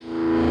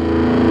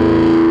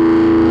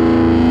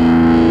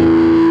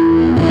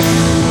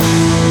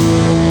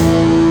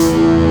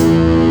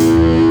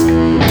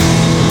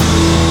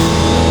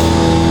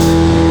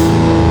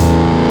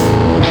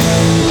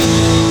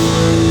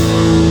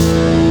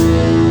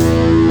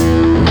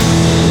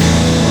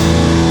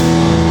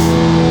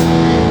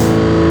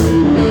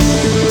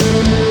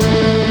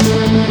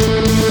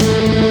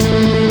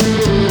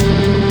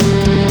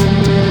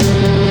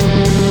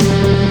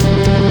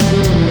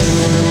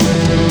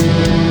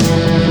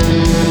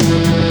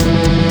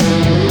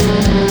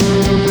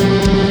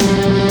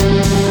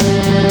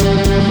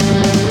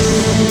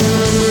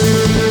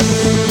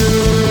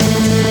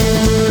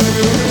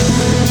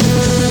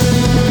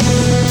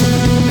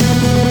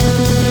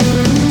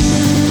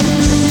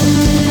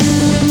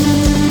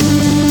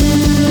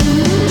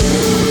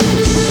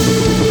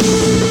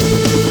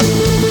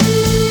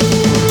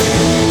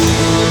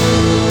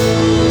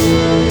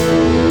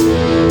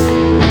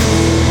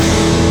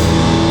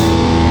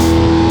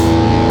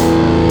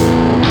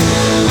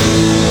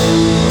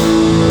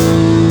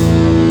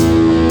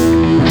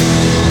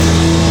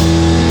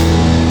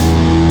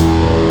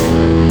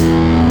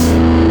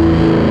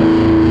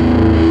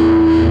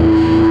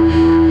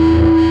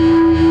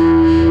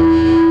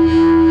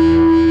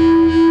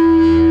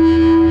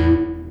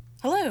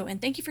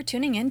thank you for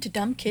tuning in to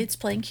Dumb Kids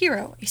Playing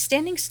Hero, a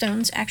Standing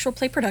Stones actual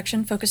play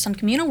production focused on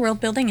communal world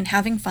building and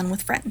having fun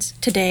with friends.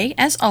 Today,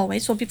 as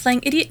always, we'll be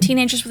playing Idiot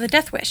Teenagers with a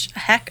Death Wish, a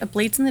hack of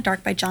Blades in the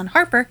Dark by John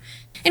Harper,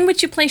 in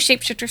which you play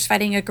shapeshifters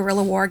fighting a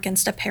guerrilla war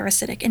against a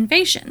parasitic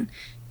invasion.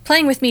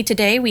 Playing with me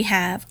today, we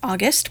have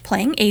August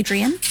playing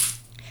Adrian.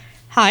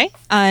 Hi,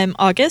 I'm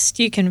August.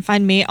 You can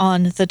find me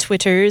on the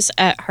Twitters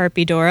at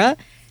Harpydora,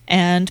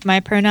 and my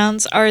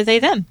pronouns are they,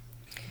 them.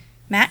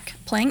 Mac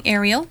playing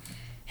Ariel.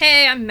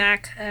 Hey, I'm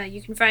Mac.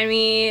 You can find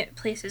me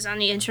places on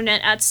the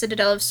internet at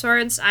Citadel of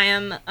Swords. I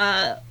am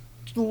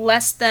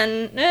less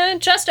than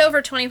just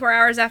over 24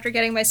 hours after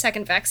getting my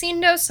second vaccine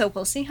dose, so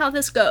we'll see how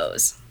this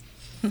goes.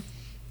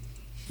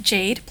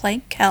 Jade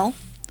playing Kel.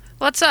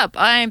 What's up?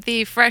 I'm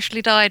the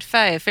freshly dyed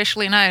fae,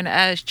 officially known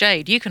as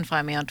Jade. You can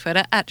find me on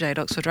Twitter at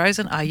JadeOxfordRose,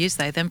 and I use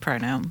they, them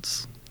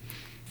pronouns.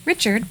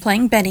 Richard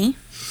playing Benny.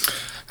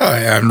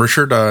 Hi, I'm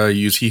Richard. I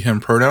use he, him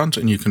pronouns,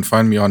 and you can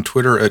find me on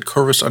Twitter at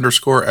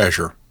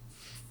Corvus_Azure.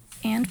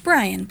 And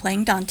Brian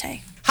playing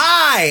Dante.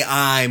 Hi,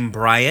 I'm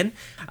Brian.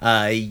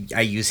 I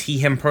use he,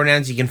 him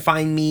pronouns. You can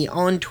find me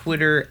on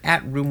Twitter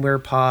at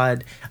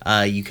RoomwarePod.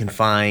 You can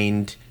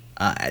find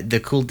the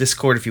cool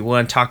Discord if you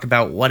want to talk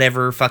about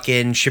whatever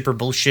fucking shipper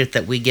bullshit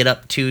that we get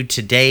up to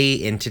today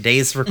in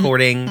today's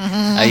recording. You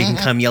can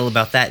come yell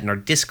about that in our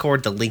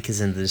Discord. The link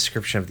is in the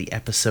description of the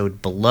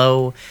episode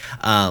below.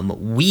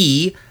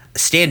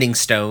 Standing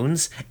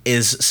Stones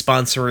is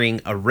sponsoring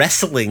a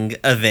wrestling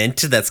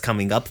event that's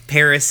coming up.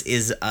 Paris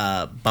is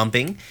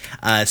bumping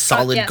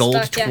Solid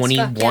Gold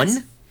 21.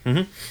 Yes.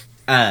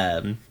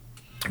 Mm-hmm.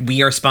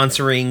 We are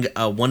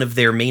sponsoring one of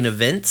their main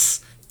events.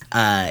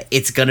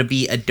 It's going to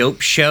be a dope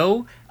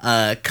show.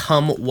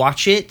 Come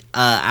watch it.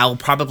 I'll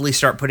probably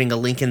start putting a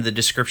link in the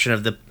description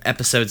of the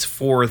episodes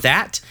for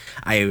that.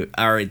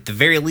 Or at the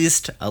very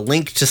least, a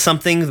link to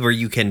something where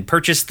you can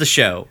purchase the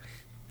show.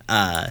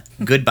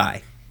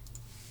 Goodbye.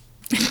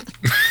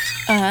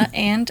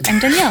 And I'm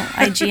Danielle.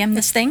 I GM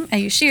this thing. I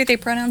use she, her, they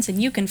pronouns,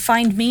 and you can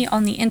find me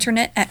on the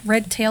internet at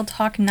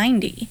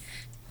RedtailTalk90.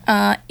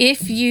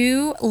 If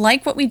you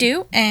like what we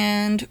do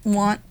and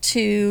want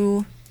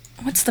to...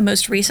 What's the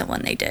most recent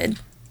one they did?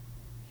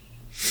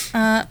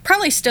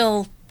 Probably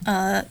still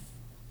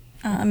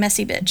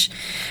Messy Bitch.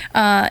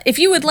 If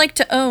you would like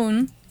to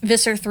own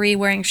Visser 3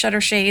 wearing shutter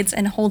shades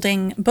and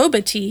holding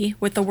boba tea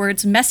with the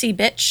words Messy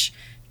Bitch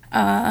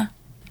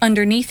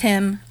underneath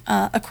him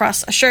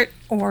across a shirt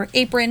or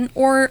apron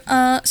or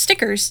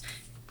stickers,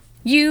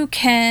 you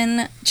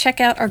can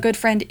check out our good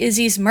friend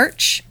Izzy's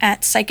merch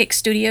at Psychic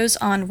Studios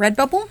on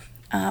Redbubble,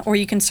 or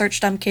you can search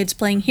Dumb Kids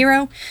Playing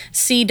Hero.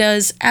 C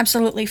does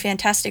absolutely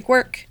fantastic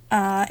work,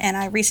 and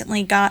I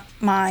recently got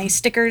my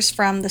stickers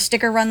from the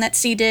sticker run that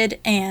C did,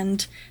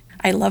 and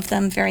I love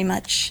them very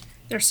much.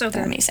 They're so good.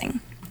 They're amazing.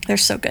 They're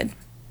so good.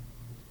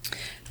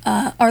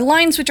 Our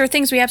lines, which are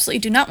things we absolutely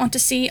do not want to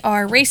see,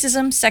 are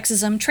racism,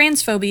 sexism,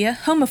 transphobia,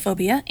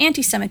 homophobia,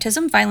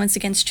 anti-Semitism, violence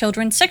against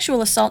children,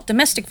 sexual assault,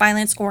 domestic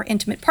violence or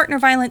intimate partner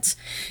violence,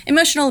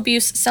 emotional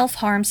abuse,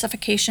 self-harm,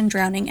 suffocation,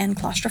 drowning, and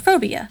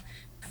claustrophobia.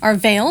 Our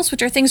veils,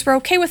 which are things we're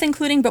okay with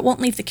including but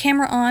won't leave the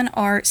camera on,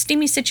 are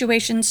steamy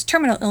situations,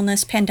 terminal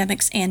illness,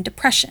 pandemics, and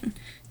depression.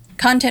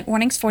 Content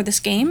warnings for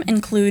this game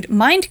include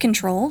mind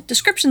control,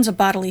 descriptions of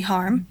bodily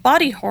harm,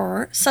 body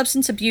horror,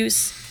 substance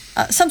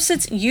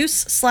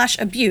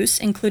use/abuse,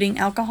 including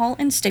alcohol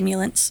and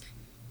stimulants,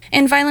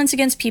 and violence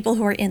against people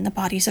who are in the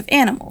bodies of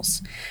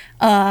animals.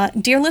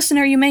 Dear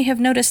listener, you may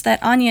have noticed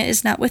that Anya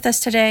is not with us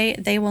today.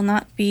 They will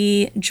not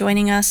be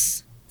joining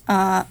us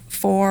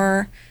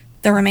for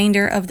the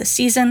remainder of the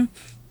season.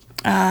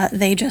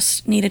 They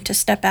just needed to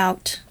step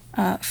out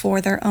for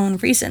their own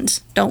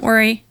reasons. Don't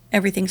worry,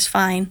 everything's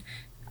fine.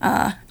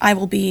 I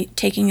will be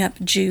taking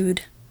up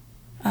Jude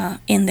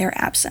in their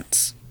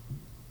absence.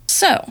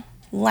 So,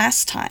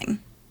 last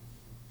time,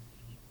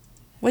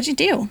 what'd you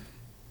do?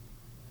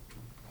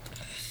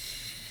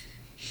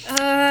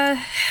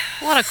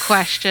 What a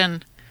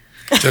question.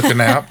 Took a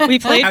nap. We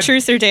played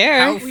Truth or Dare.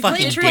 How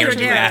fucking Truth dare or you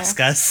Dare. ask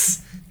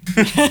us?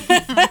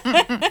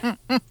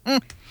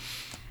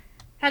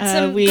 Had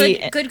some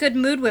we- good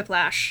mood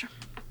whiplash.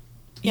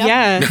 Yep.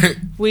 Yeah,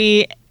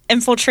 we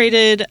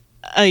infiltrated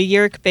a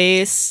Yerk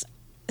base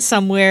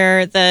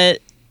somewhere that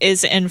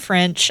is in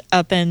French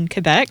up in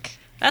Quebec.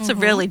 That's a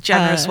really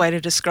generous way to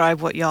describe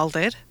what y'all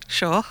did.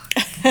 Sure.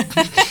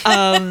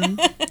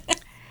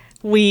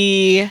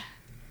 We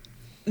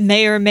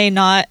may or may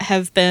not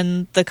have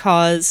been the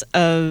cause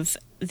of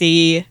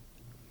the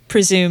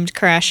presumed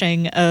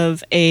crashing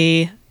of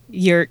a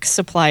Yerk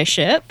supply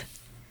ship.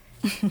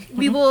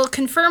 We will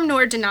confirm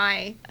nor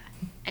deny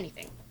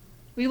anything.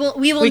 We will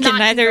We not can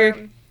neither-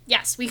 confirm.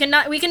 Yes, we can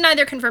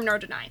neither confirm nor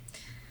deny.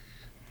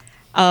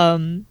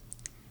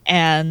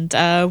 And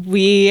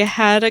we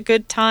had a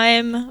good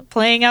time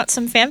playing out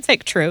some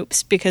fanfic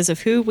tropes because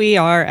of who we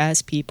are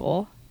as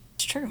people.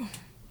 It's true.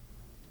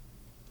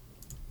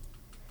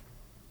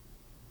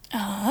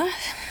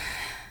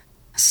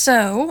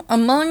 So,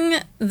 among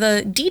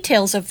the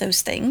details of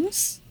those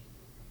things,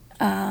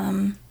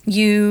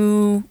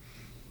 you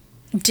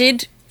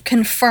did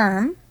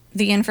confirm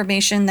the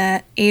information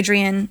that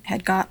Adrian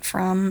had got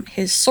from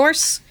his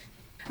source,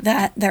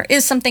 that there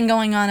is something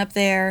going on up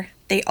there.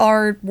 They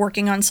are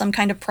working on some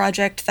kind of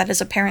project that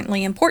is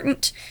apparently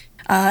important,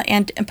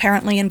 and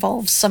apparently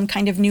involves some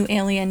kind of new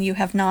alien you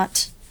have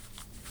not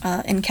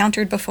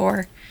encountered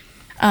before.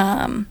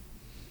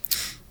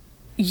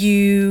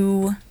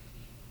 You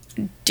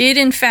did,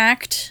 in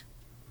fact,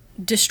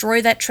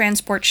 destroy that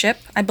transport ship.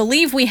 I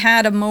believe we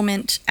had a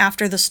moment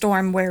after the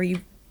storm where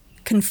you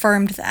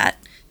confirmed that.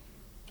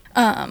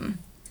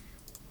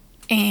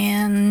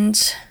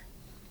 And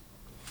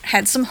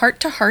had some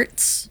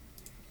heart-to-hearts,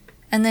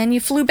 and then you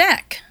flew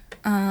back.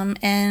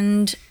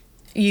 And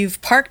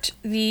you've parked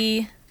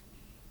the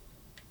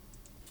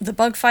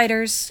bug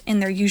fighters in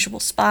their usual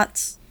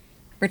spots,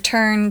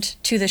 returned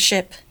to the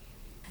ship,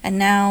 and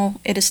now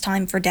it is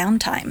time for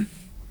downtime.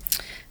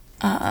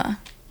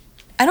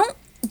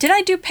 Did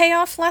I do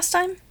payoff last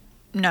time?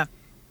 No.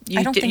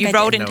 I don't think you I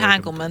rolled did.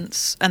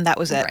 entanglements, and that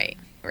was it.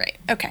 Right.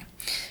 Okay.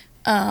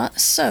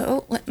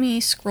 So let me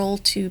scroll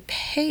to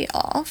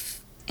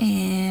payoff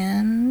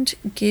and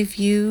give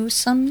you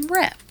some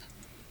rep.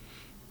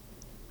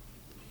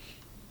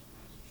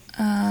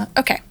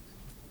 Okay.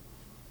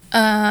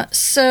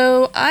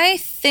 So I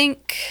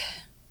think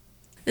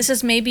this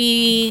is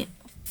maybe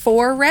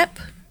 4 rep.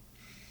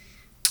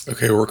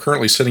 Okay, we're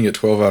currently sitting at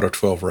 12 out of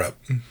 12 rep.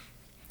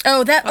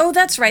 Oh,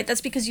 that's right.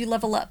 That's because you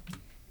level up,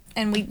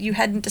 and you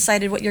hadn't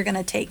decided what you're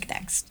gonna take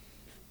next.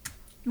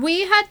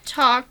 We had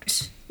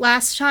talked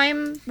last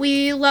time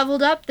we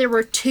leveled up. There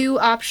were 2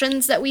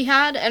 options that we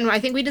had, and I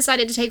think we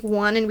decided to take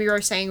one, and we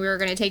were saying we were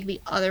going to take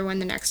the other one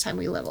the next time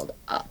we leveled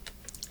up.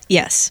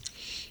 Yes.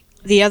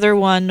 The other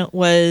one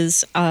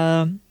was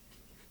the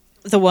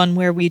one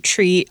where we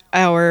treat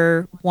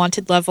our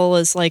wanted level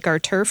as like our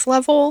turf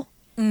level.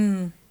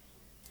 I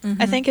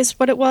think is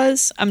what it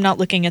was. I'm not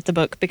looking at the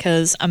book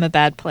because I'm a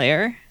bad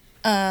player.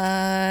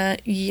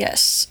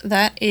 Yes,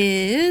 that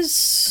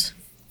is...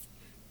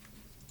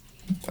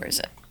 Where is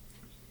it?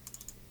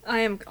 I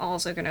am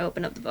also going to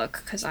open up the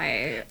book because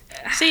I...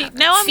 See,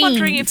 now I'm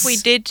wondering if we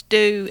Fiends. did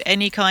do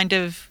any kind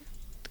of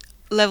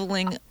not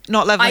leveling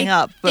I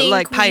up, but think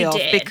like we payoff,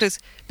 did.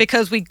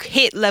 because we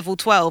hit level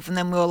 12 and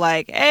then we were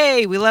like,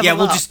 hey, we leveled Yeah,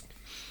 we'll up. just.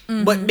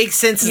 What makes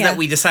sense is Yeah. that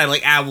we decide,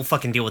 like, we'll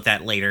fucking deal with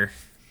that later.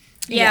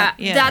 Yeah,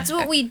 Yeah. that's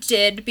what we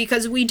did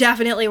because we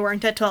definitely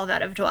weren't at 12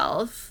 out of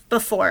 12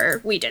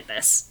 before we did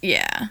this.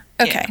 Yeah.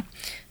 Okay.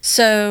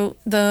 So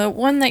the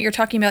one that you're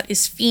talking about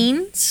is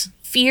Fiends.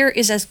 Fear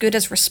is as good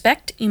as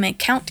respect. You may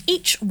count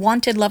each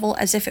wanted level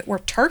as if it were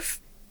turf,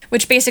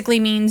 which basically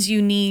means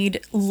you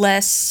need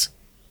less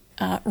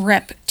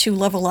rep to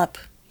level up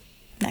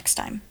next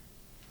time.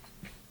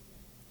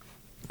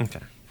 Okay.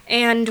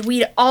 And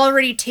we'd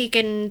already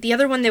taken... The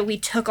other one that we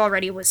took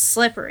already was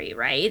Slippery,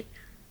 right?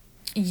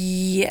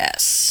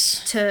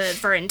 Yes.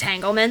 For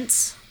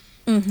entanglements.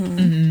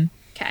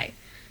 Okay.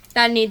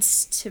 That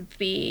needs to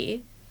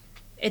be...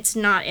 It's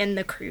not in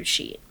the crew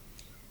sheet.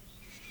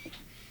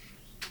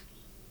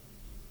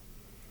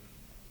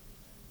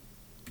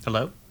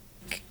 Hello?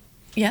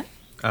 Yeah.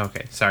 Oh,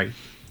 okay, sorry.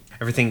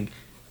 Everything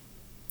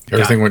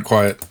Everything went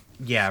quiet.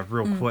 Yeah,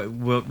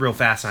 real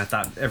fast, and I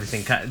thought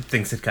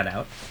things had cut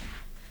out.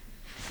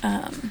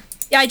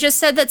 Yeah, I just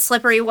said that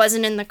Slippery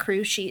wasn't in the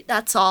crew sheet,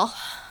 that's all.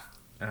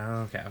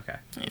 Oh, okay.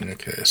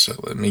 Okay, so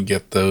let me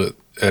get the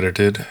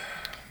edited.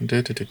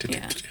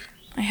 Yeah.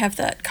 I have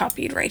that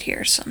copied right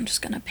here, so I'm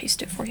just going to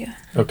paste it for you.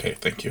 Okay,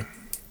 thank you.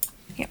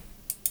 Yep.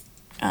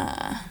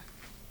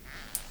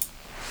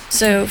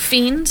 So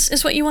Fiends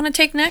is what you want to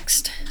take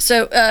next.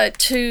 So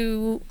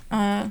to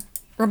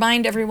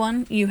remind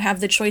everyone, you have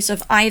the choice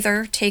of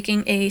either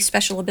taking a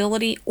special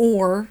ability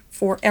or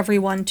for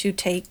everyone to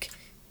take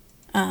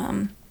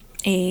a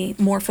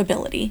morph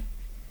ability.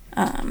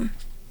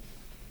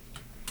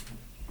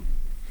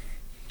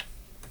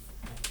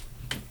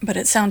 But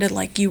it sounded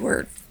like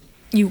you're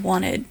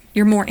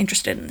more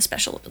interested in the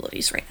special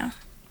abilities right now.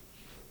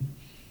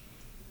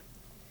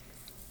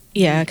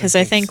 Yeah, because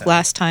I think think so.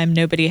 last time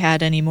nobody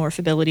had any morph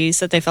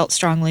abilities that they felt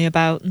strongly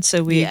about, and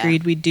so we Yeah.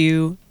 agreed we'd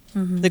do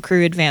the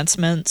crew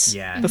advancements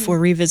before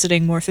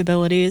revisiting morph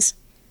abilities.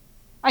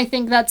 I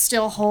think that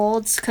still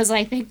holds, because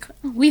I think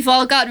we've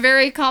all got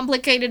very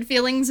complicated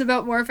feelings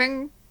about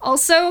morphing.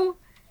 Also,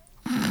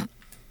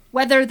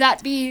 whether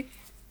that be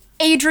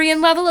Adrian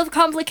level of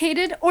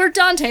complicated or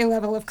Dante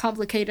level of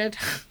complicated.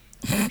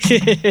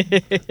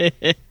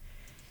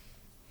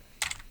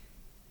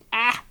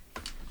 Ah.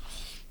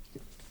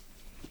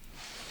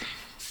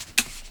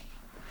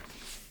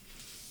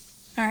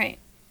 All right.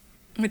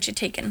 What you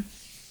taking?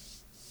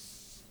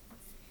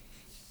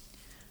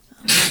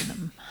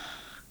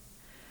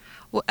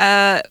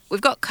 Well,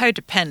 we've got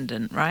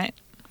codependent, right?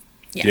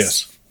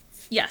 Yes.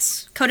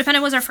 Yes,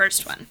 codependent was our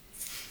first one.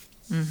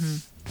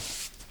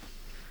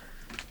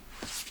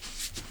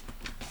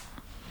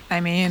 I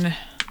mean,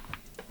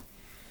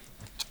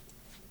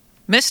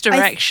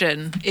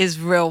 misdirection is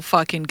real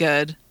fucking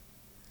good.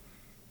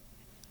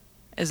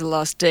 Is a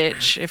last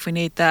ditch if we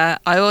need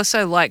that. I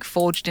also like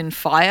forged in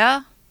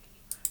fire.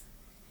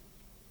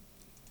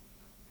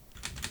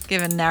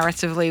 given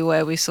narratively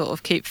where we sort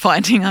of keep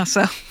finding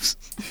ourselves.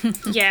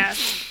 Yeah.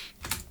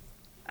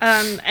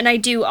 And I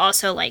do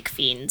also like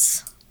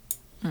fiends.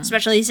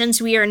 Especially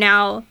since we are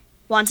now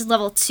wanted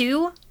level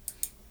 2.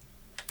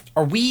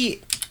 Are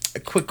we? A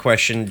quick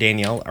question,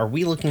 Danielle. Are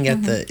we looking at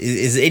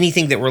is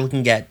anything that we're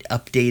looking at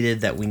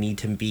updated that we need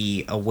to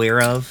be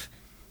aware of?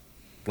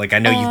 Like, I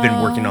know you've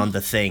been working on the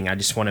thing. I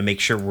just want to make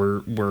sure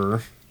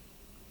we're.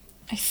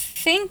 I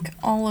think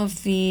all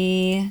of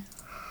the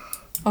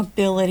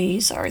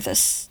abilities are the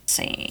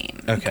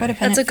same. Okay. Codependent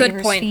That's a good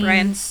favors point,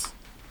 Brian. fiends,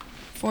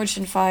 Forged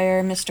in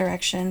fire,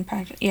 misdirection,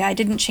 practice. Yeah, I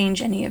didn't change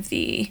any of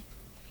the.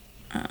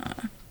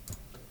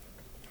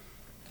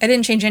 I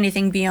didn't change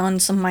anything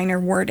beyond some minor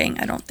wording,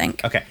 I don't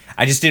think. Okay.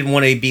 I just didn't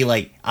want to be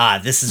like,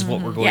 this is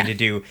what we're going Yeah. to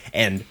do,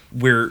 and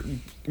we're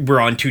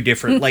on two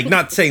different. Like,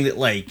 not saying that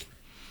like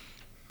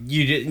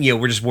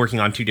we're just working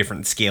on two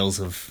different scales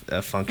of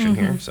function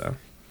here. So.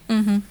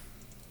 God,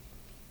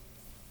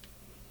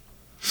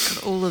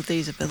 all of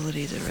these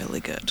abilities are really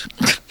good.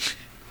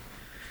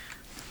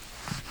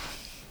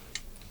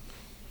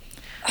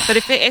 But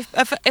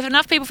if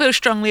enough people feel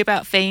strongly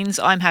about fiends,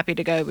 I'm happy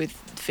to go with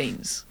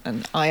fiends,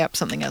 and I up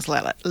something else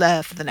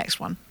later for the next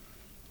one.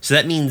 So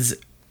that means,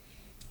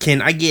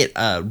 can I get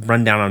a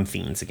rundown on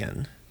fiends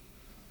again?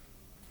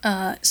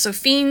 So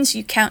fiends,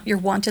 you count your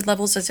wanted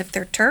levels as if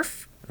they're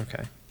turf.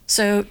 Okay.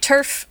 So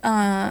turf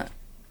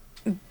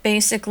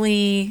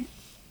basically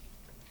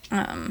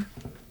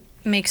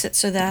makes it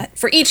so that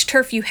for each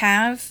turf you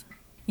have,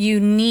 you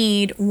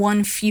need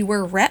one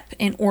fewer rep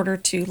in order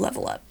to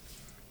level up.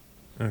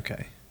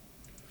 Okay.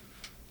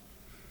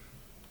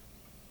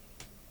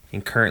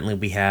 And currently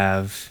we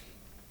have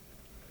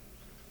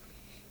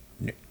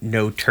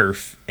no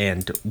turf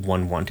and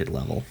one wanted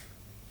level.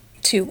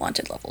 2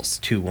 wanted levels.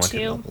 2 wanted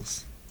 2.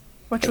 levels.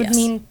 Which would Yes.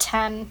 mean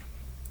 10.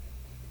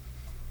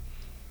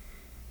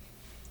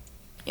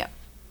 Yep.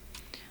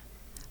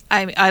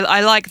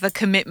 I like the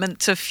commitment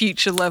to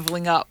future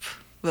leveling up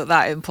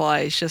that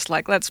implies. Just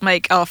like, let's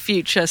make our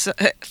future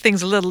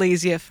things a little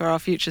easier for our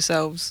future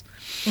selves.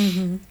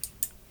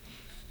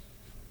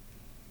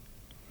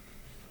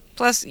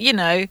 Plus,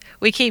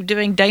 we keep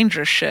doing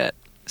dangerous shit,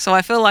 so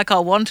I feel like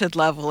our wanted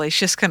level is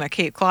just gonna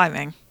keep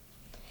climbing.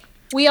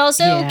 We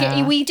also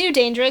Yeah. we do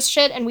dangerous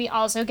shit, and we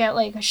also get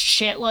like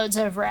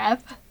shitloads of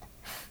rep.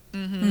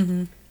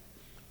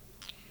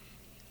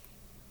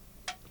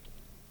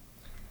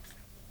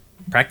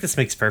 Practice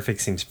makes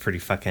perfect seems pretty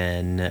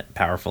fucking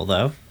powerful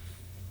though.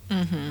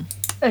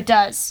 It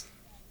does.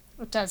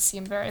 It does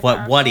seem very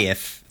What powerful.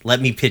 if, let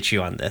me pitch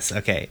you on this,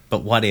 okay,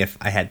 but what if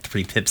I had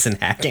 3 pips in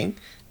hacking?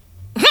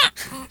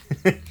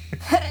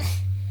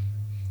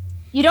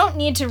 You don't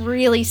need to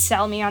really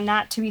sell me on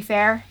that, to be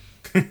fair.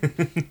 Because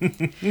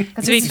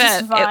To be it's fair,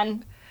 just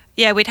fun.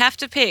 Yeah, we'd have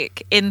to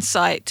pick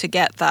insight to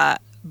get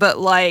that, but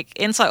like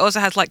insight also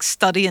has like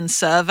study and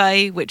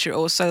survey, which are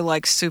also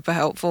like super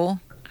helpful.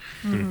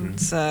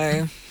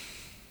 So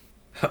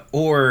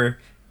Or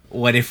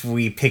what if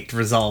we picked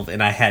resolve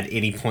and I had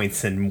any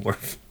points in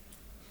morph?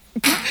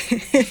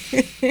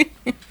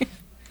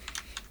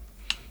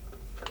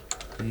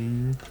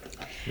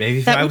 Maybe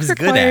if That I would was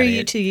good require at you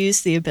it. to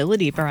use the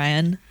ability,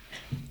 Brian.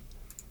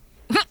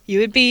 You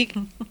would be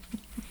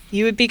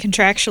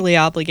contractually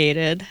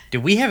obligated.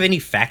 Do we have any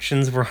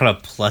factions we're on a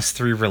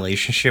 +3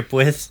 relationship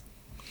with?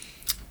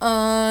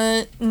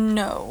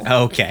 No.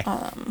 Okay.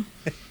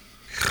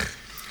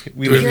 Do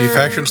we have any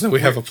factions that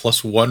we have a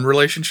 +1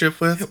 relationship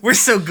with? We're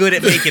so good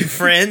at making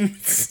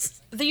friends.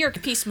 The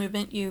Yerk Peace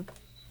Movement,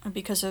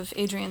 because of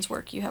Adrian's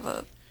work, you have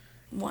a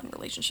 1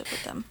 relationship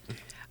with them.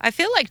 I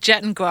feel like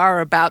Jet and Gua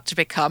are about to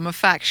become a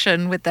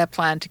faction with their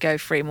plan to go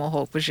free more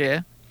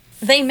Hork-Bajir.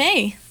 They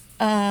may.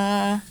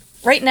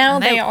 Right now,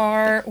 And they- they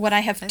are what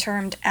I have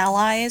termed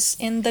allies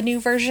in the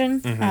new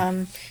version,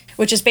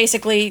 which is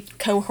basically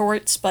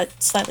cohorts,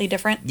 but slightly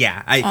different.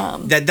 Yeah,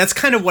 that's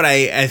kind of what I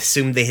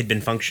assumed they had been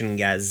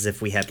functioning as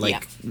if we had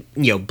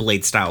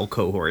blade style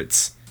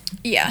cohorts.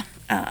 Yeah,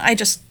 I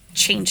just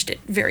changed it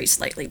very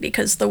slightly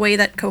because the way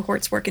that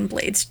cohorts work in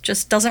Blades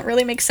just doesn't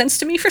really make sense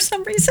to me for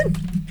some reason.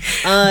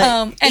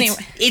 Anyway.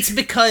 It's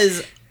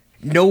because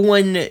no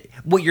one.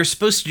 What you're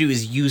supposed to do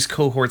is use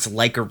cohorts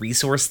like a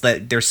resource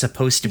that they're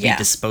supposed to be Yeah.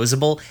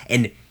 disposable,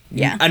 and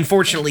Yeah.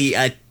 unfortunately,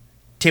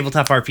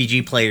 tabletop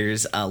RPG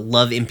players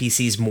love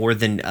NPCs more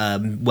than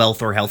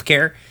wealth or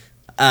healthcare.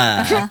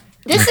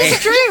 This is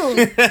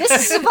true.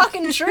 This is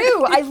fucking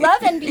true. I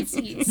love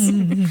NPCs.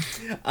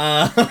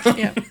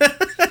 Yeah.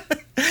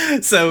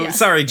 So Yeah.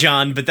 sorry,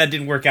 John, but that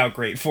didn't work out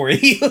great for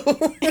you.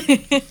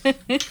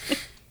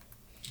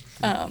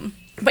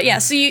 But yeah,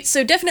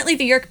 so definitely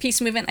the Yerk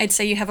Peace Movement, I'd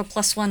say you have a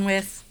 +1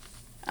 with.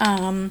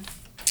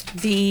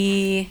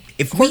 The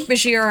If we-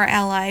 Hork-Bajir are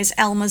allies,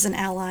 Alma's an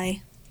ally.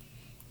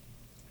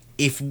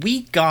 If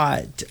we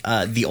got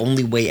the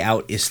only way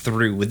out is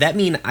through, would that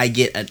mean I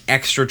get an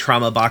extra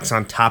trauma box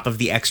on top of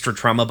the extra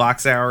trauma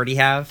box I already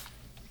have?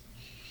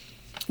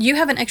 You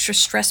have an extra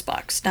stress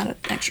box, not an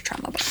extra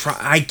trauma box.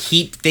 I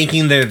keep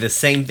thinking they're the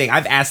same thing.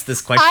 I've asked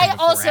this question I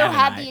before, also haven't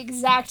had I? the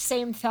exact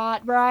same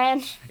thought,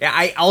 Brian. Yeah,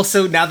 I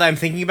also, now that I'm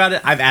thinking about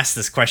it, I've asked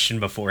this question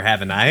before,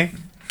 haven't I?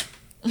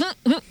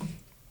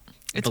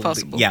 It's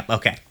possible. Yeah,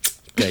 okay.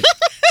 Good.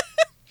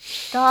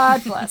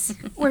 God bless.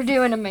 We're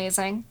doing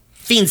amazing.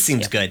 Fiend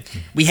seems good.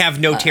 We have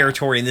no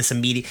territory in this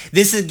immediate...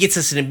 This gets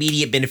us an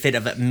immediate benefit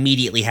of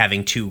immediately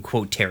having 2,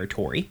 quote,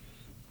 territory.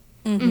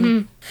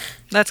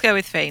 Let's go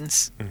with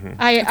Fiends.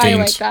 I like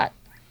Fiends. that.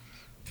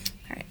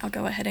 All right, I'll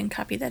go ahead and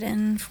copy that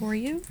in for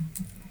you.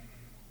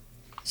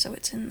 So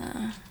it's in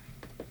the...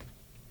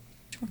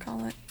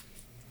 whatchamacallit?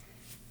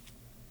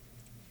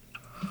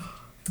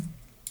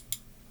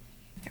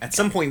 At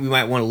some point, we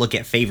might want to look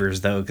at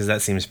favors, though, because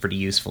that seems pretty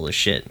useful as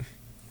shit.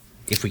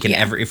 If we can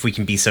Yeah. if we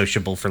can be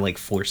sociable for like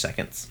 4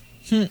 seconds.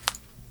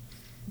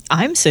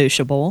 I'm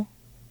sociable.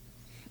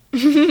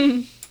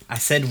 I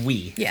said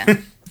we. Yeah.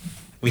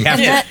 We have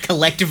Yeah. to,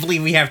 collectively,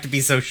 we have to be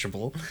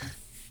sociable.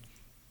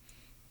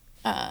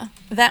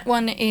 That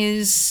one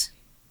is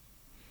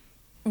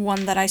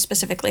one that I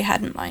specifically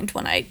had in mind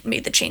when I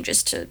made the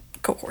changes to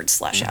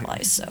cohorts /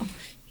 allies, so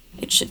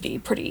it should be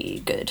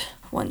pretty good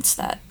once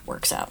that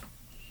works out.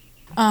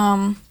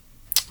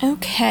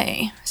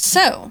 Okay,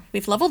 so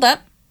we've leveled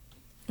up.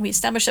 We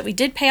established that we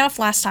did pay off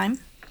last time.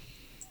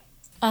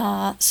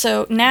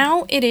 So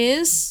now it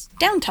is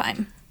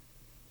downtime.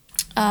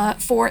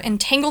 For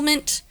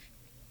entanglement,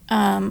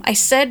 I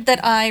said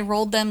that I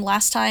rolled them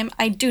last time.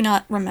 I do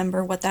not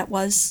remember what that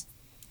was.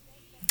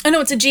 Oh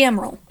no, it's a GM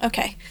roll.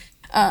 Okay.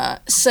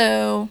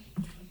 So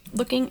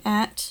looking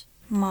at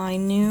my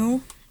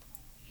new...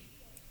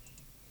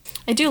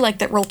 I do like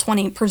that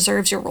Roll20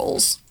 preserves your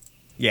rolls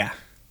Yeah.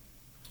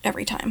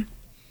 every time.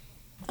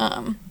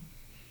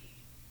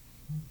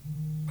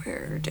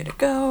 Where did it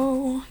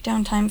go?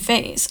 Downtime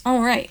phase.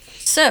 All right.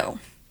 So,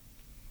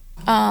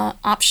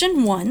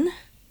 option 1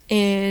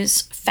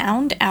 is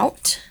found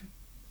out.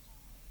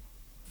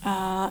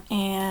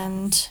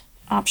 And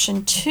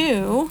option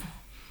 2...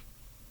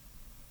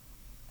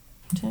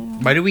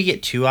 Why do we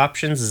get 2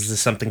 options? Is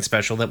this something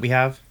special that we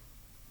have?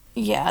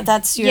 Yeah,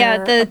 that's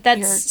your that's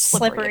your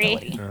slippery.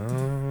 ability.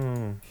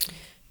 Oh.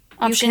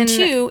 Option can-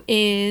 2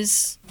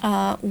 is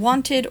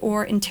wanted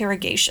or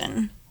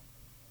interrogation.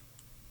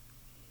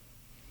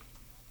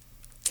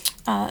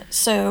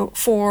 So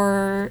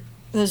for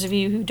those of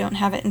you who don't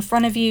have it in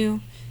front of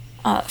you,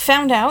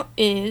 found out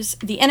is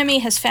the enemy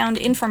has found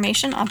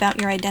information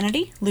about your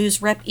identity,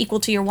 lose rep equal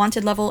to your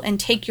wanted level, and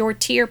take your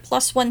tier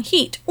 +1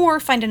 heat, or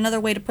find another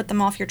way to put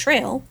them off your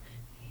trail.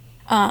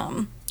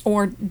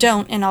 Or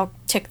don't, and I'll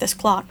tick this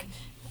clock.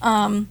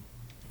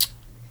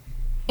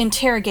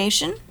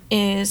 Interrogation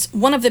is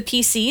one of the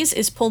PCs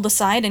is pulled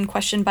aside and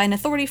questioned by an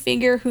authority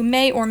figure who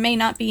may or may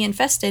not be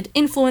infested,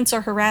 influence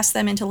or harass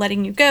them into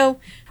letting you go,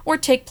 or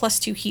take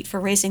 +2 heat for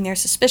raising their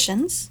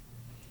suspicions.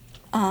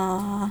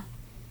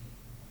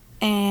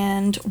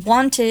 And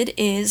wanted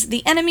is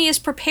the enemy is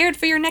prepared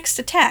for your next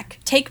attack.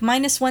 Take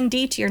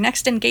 -1d to your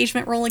next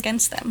engagement roll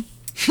against them.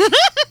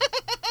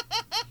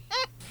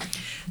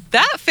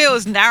 That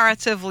feels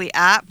narratively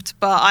apt,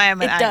 but I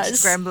am an It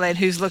anxious does. gremlin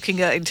who's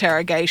looking at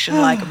interrogation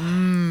like,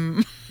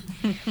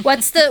 What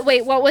was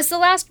the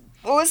last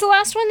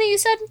one that you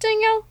said,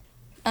 Danielle?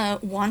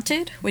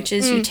 Wanted, which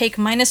is you take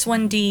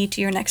 -1d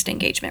to your next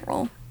engagement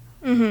roll.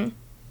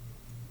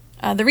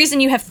 The reason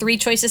you have 3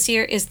 choices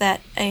here is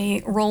that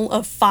a roll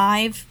of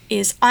 5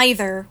 is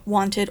either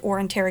wanted or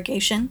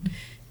interrogation.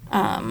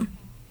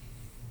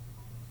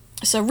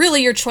 So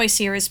really your choice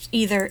here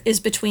is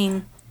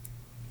between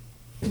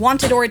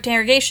wanted or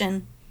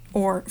interrogation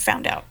or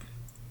found out.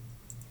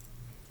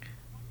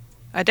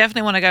 I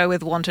definitely want to go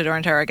with wanted or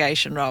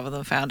interrogation rather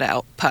than found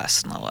out,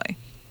 personally.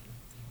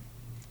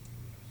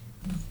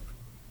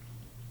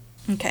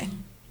 Okay.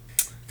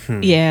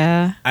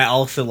 Yeah. I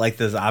also like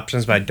those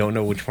options, but I don't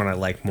know which one I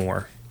like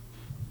more.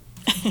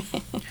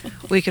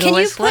 We could Can you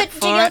always flip put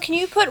for Danielle? it. Can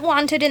you put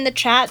wanted in the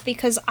chat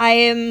because I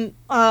am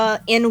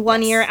in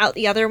one ear out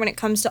the other when it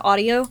comes to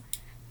audio.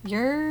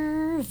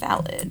 You're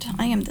valid.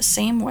 I am the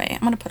same way. I'm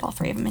going to put all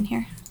 3 of them in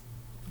here.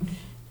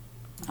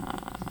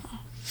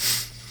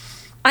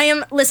 I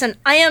am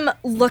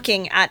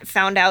looking at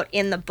found out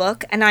in the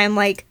book and I am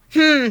like,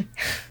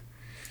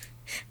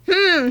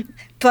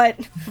 but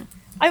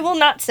I will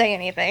not say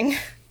anything.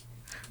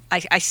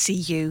 I see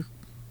you.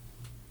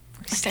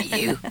 I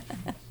see you.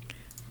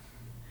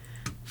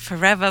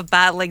 Forever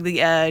battling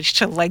the urge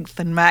to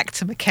lengthen Mac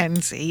to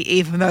Mackenzie,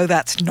 even though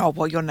that's not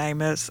what your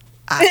name is.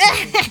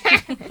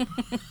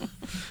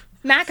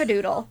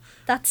 Macadoodle.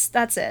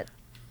 That's it.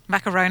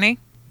 Macaroni?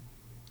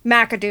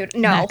 Macadoodle.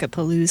 No.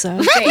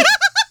 Macapalooza. Wait.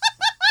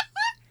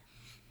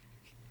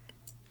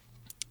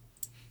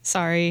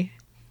 Sorry.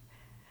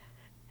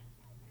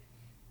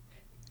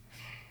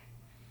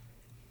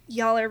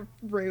 Y'all are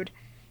rude.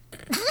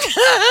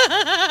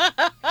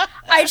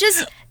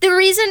 the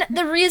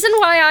reason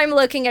why I'm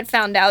looking at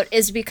found out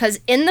is because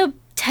in the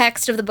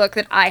text of the book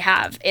that I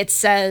have. It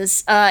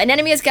says, an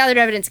enemy has gathered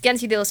evidence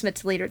against you. They will submit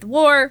to the leader of the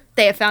war.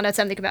 They have found out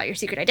something about your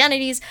secret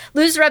identities.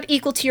 Lose a rep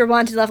equal to your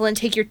wanted level and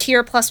take your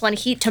tier +1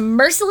 heat to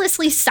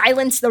mercilessly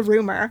silence the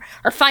rumor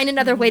or find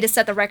another way to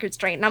set the record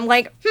straight. And I'm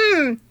like,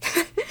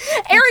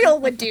 Ariel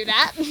would do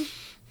that.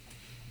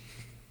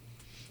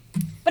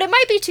 But it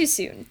might be too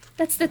soon.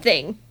 That's the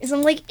thing. Is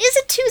I'm like, is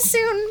it too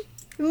soon?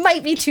 It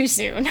might be too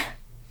soon.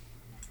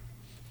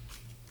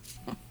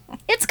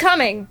 It's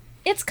coming.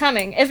 It's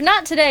coming. If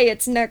not today,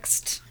 it's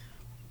next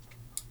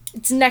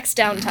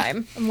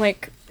downtime. I'm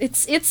like,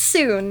 it's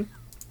soon.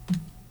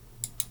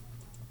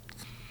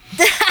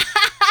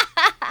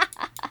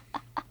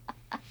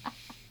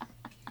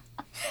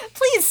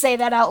 Please say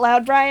that out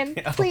loud, Brian.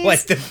 Please. What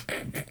the?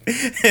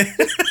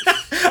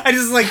 I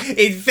just like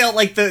it felt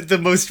like the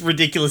most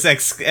ridiculous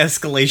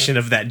escalation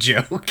of that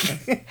joke.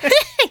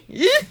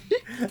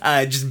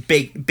 Just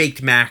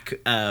baked mac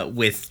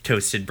with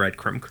toasted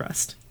breadcrumb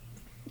crust.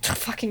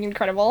 Fucking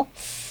incredible.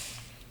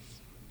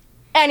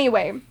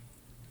 Anyway.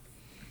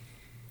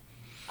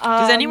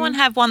 Does anyone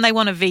have one they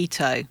want to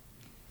veto?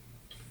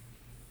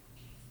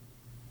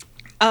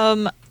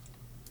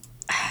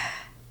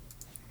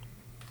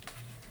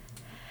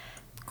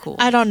 Cool.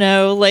 I don't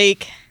know,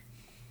 like,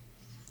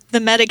 the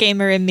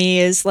metagamer in me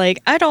is like,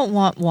 I don't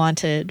want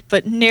wanted,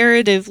 but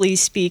narratively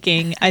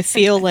speaking, I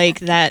feel like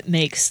that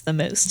makes the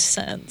most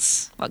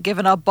sense. Well,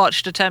 given our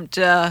botched attempt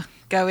to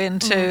go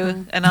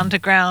into an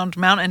underground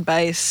mountain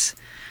base,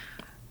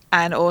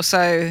 and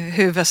also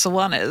who Vessel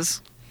 1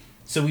 is.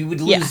 So we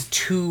would lose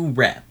 2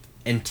 rep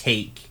and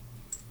take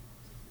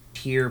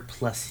tier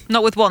plus.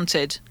 Not with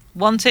Wanted.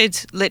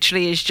 Wanted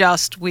literally is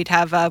just we'd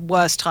have a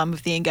worse time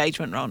of the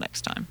engagement roll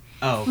next time.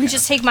 Oh, okay. We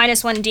just take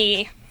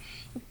 -1d.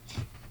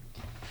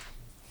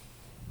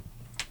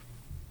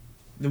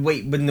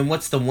 Wait, but then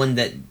what's the one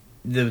that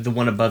the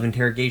one above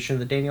interrogation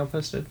that Danielle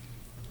posted?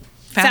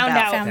 Found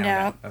out. Found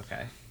out.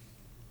 Okay.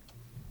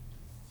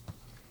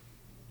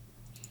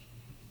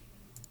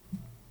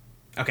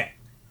 Okay.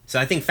 So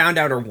I think found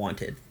out or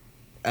wanted,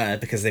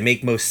 because they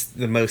make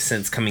the most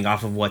sense coming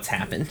off of what's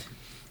happened.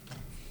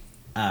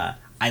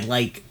 I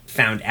like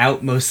found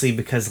out mostly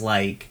because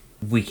like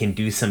we can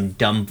do some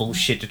dumb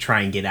bullshit to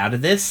try and get out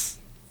of this.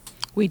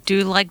 We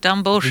do like dumb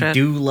We bullshit.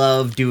 do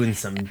love doing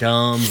some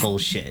dumb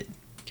bullshit.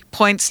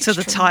 Points to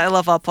the title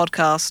of our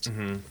podcast.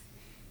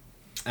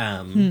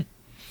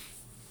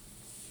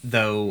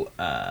 Though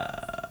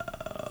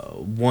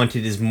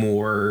wanted is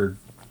more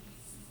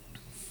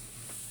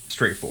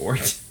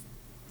straightforward.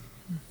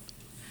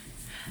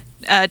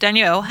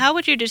 Danielle, how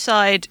would you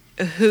decide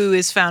who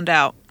is found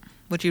out?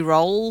 Would you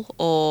roll,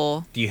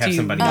 or Do you have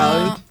somebody?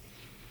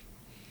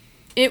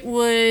 It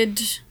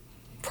would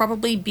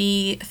probably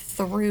be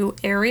through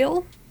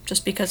Ariel,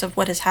 just because of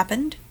what has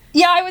happened.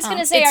 Yeah, I was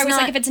gonna say, it's I was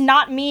not- like, if it's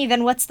not me,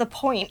 then what's the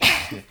point?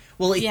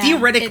 Well, it Yeah,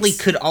 theoretically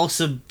it's- could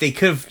also they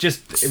could have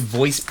just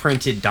voice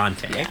printed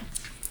Dante.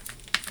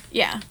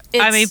 Yeah.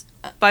 I mean,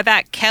 by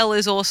that, Kel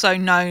is also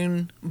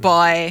known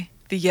by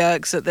the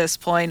Yerks at this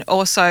point.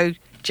 Also,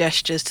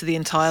 gestures to the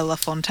entire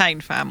LaFontaine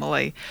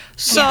family.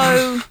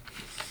 So,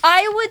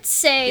 I would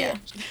say, Yeah.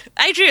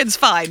 Adrian's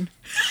fine.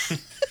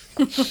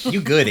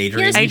 You good,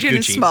 Adrian? You Adrian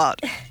is Gucci.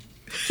 smart.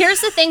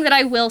 here's the thing that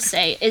I will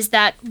say is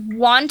that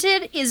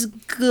Wanted is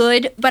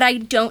good, but I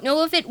don't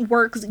know if it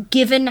works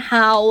given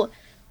how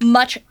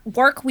much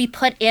work we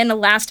put in a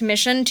last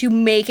mission to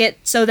make it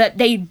so that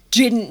they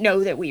didn't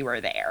know that we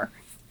were there.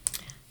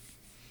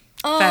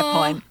 Fair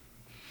point.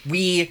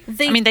 They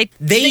They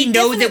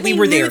know that we definitely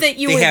were knew there. that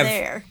you They were have-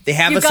 there. they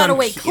have you us got on-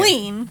 away yeah.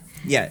 clean.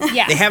 Yeah.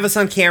 Yeah. They have us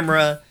on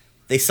camera.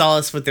 They saw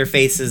us with their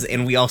faces,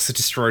 and we also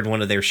destroyed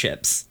one of their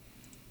ships.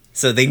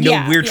 So they know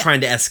Yeah. we're Yeah.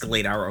 trying to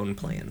escalate our own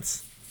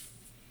plans.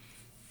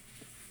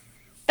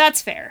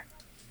 That's fair.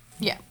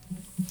 Yeah.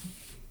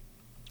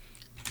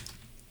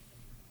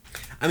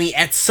 I mean,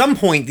 at some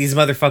point, these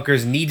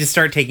motherfuckers need to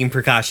start taking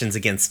precautions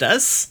against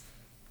us.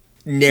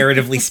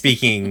 Narratively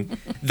speaking,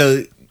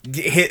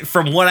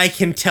 from what I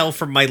can tell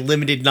from my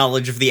limited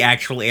knowledge of the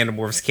actual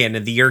Animorphs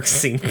canon, the Yerks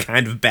seem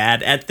kind of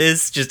bad at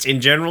this, just in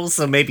general,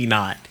 so maybe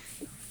not.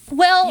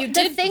 Well, You the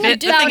did, thing you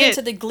did about get it,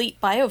 into the Gleet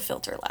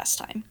biofilter last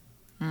time.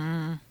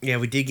 Yeah,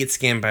 we did get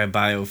scanned by a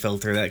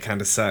biofilter. That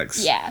kind of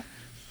sucks. yeah.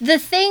 The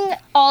thing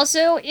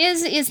also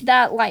is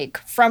that, like,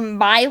 from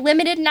my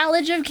limited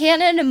knowledge of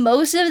canon,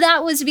 most of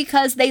that was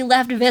because they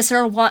left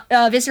Visser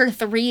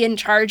 3 in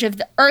charge of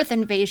the Earth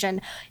invasion.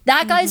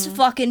 That guy's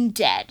fucking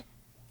dead.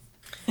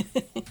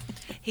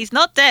 He's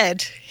not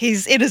dead.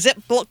 He's in a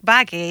Ziploc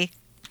baggie.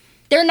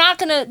 They're not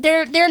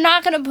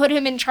gonna put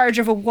him in charge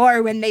of a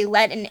war when they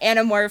let an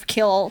Animorph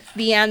kill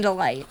the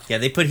Andalite. Yeah,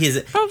 they put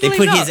his Probably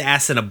his not.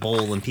 ass in a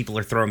bowl, and people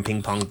are throwing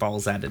ping pong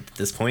balls at it at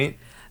this point.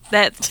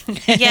 That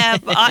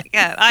but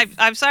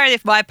I'm sorry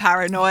if my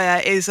paranoia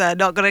is not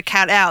going to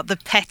count out the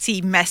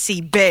petty,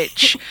 messy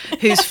bitch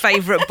whose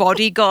favorite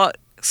body got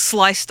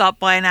sliced up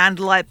by an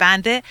Andalite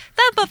bandit.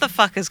 That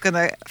motherfucker's going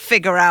to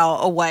figure out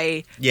a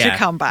way to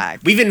come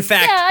back. We've in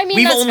fact Yeah, I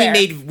mean, that's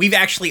fair. we've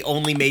actually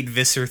only made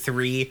Visser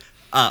 3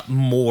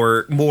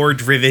 more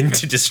driven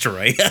to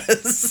destroy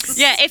us.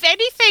 Yeah, if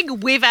anything,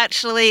 we've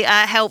actually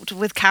helped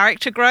with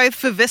character growth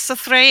for Visser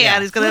 3, Yeah.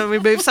 and he's going to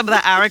remove some of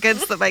that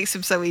arrogance that makes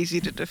him so easy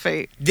to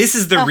defeat. This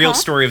is the real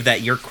story of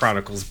that Your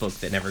Chronicles book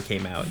that never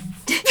came out.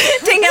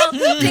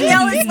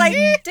 Danielle is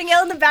like,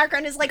 Danielle in the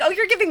background is like, oh,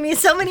 you're giving me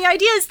so many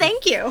ideas.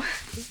 Thank you.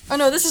 Oh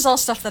no, this is all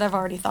stuff that I've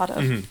already thought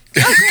of.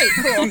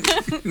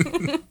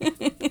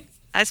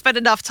 I spent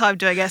enough time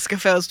doing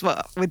Escafils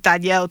with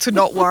Danielle to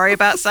not worry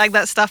about saying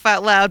that stuff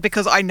out loud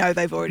because I know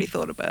they've already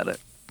thought about it.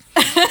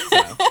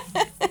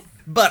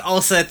 But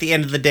also at the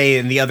end of the day,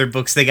 in the other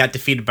books, they got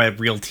defeated by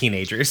real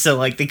teenagers, so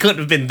like they couldn't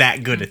have been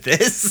that good at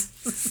this.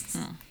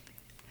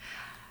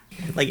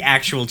 Like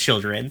actual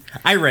children.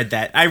 I read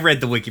that. I read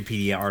the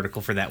Wikipedia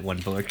article for that one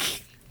book.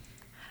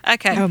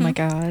 Okay. Oh my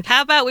god.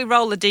 How about we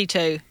roll a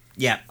D2?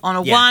 Yeah. On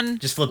a yeah, 1,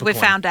 just flip a we're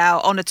coin. found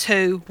out. On a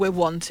 2, we're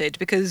wanted.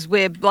 Because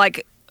we're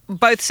like,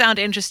 both sound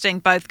interesting,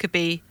 both could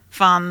be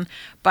fun,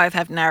 both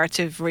have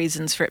narrative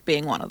reasons for it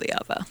being one or the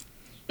other.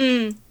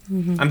 I'm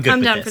good I'm with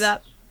down this. for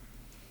that.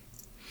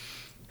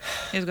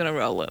 Who's going to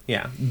roll it?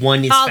 Yeah.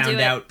 1 is I'll do found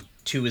it. out,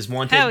 2 is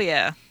wanted. Hell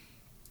yeah.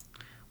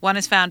 1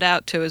 is found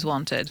out, 2 is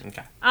wanted.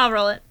 Okay. I'll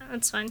roll it.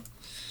 That's fine.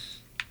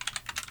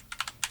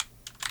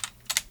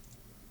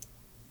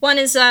 1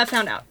 is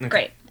found out.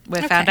 Great.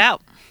 We're found Okay.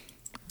 out.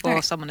 Or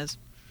Alright. someone is.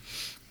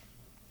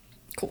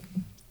 Cool.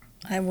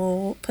 I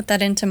will put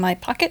that into my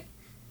pocket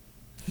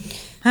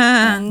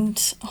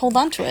and hold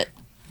on to it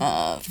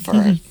for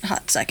a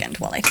hot second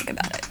while I think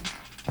about it.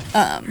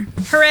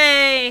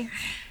 Hooray!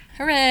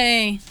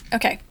 Hooray!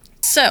 Okay,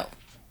 so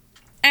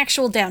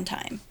actual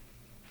downtime.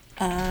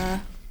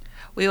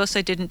 We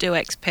also didn't do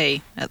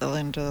XP at the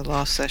end of the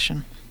last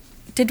session.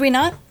 Did we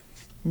not?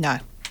 No.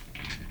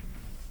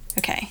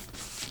 Okay.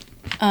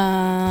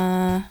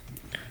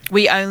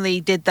 We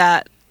only did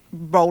that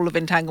roll of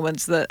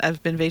entanglements that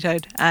have been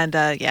vetoed. And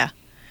yeah,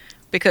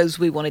 because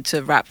we wanted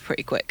to wrap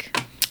pretty quick.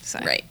 So.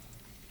 Right.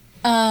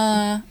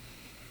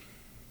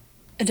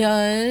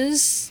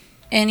 Does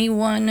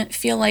anyone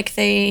feel like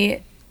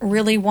they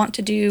really want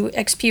to do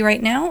XP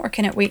right now, or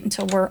can it wait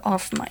until we're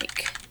off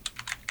mic?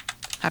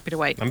 Happy to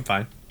wait. I'm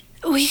fine.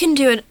 We can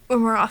do it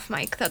when we're off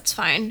mic. That's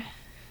fine.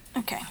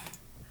 Okay.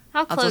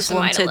 How I close just am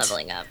I to wanted-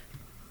 leveling up?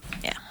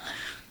 Yeah.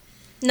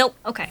 Nope.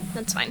 Okay,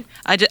 that's fine.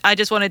 I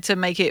just wanted to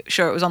make it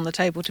sure it was on the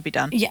table to be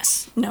done.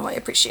 Yes. No, I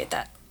appreciate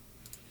that.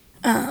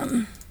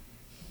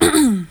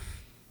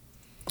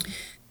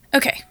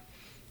 Okay.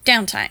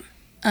 Downtime.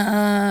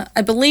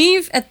 I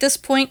believe at this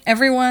point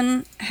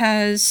everyone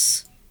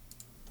has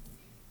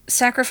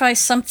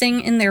sacrificed something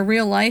in their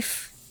real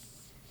life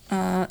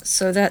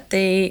so that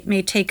they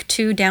may take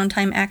 2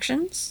 downtime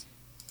actions.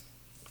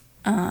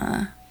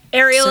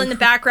 Ariel in the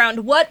background.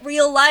 What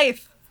real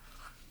life?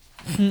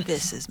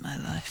 This is my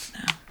life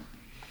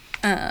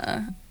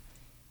now.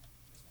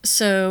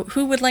 So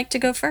who would like to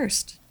go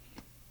first?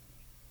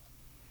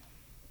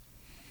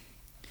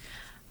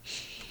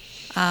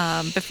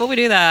 Before we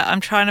do that, I'm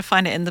trying to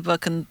find it in the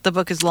book, and the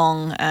book is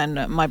long,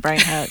 and my brain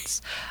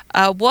hurts.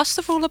 What's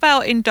the rule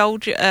about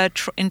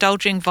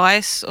indulging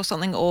vice or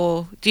something?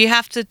 Or do you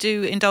have to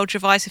do indulge a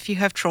vice if you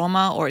have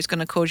trauma, or it's going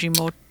to cause you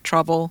more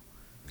trouble?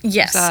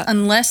 Yes, that-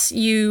 unless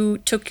you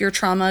took your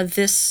trauma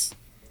this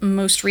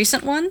most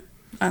recent one,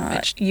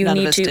 Which you none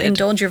of need us to did.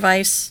 indulge your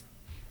vice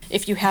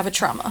if you have a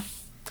trauma.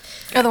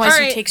 Otherwise, All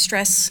you right. take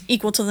stress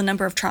equal to the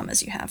number of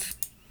traumas you have.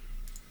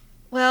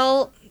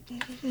 Well,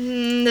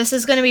 this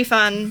is gonna be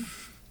fun.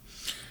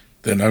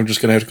 Then I'm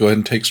just going to have to go ahead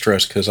and take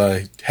stress because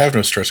I have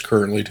no stress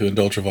currently to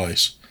indulge a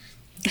vice.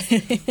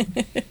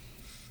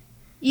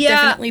 Yeah,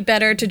 Definitely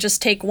better to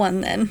just take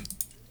one then.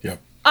 Yep.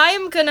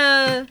 I'm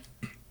gonna.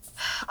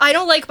 I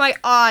don't like my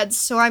odds,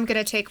 so I'm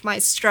gonna take my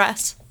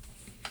stress.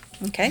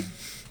 Okay.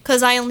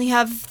 Because I only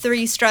have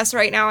 3 stress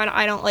right now, and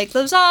I don't like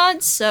those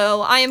odds,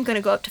 so I am gonna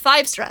go up to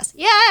 5 stress.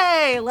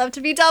 Yay! Love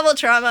to be double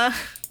trauma.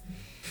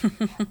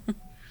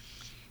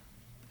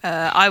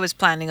 I was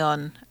planning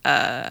on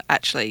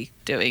actually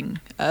doing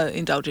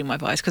indulging my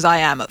vice because I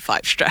am at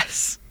 5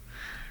 stress.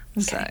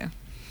 Okay.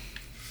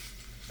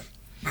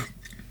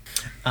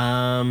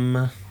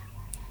 So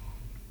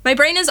My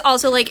brain is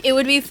also like, it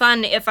would be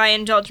fun if I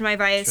indulged my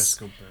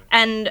vice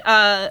and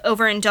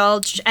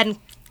overindulged, and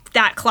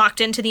that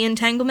clocked into the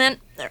entanglement.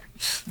 There.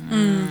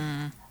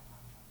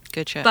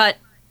 good shit. But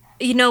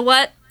you know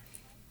what?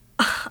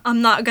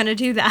 I'm not gonna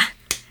do that.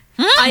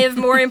 I have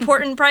more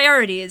important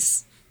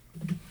priorities.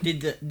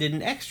 Did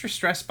an extra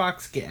stress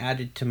box get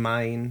added to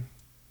mine?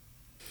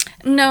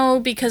 No,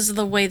 because of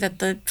the way that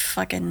the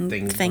fucking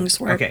things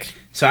work. Okay,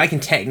 so I can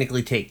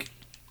technically take.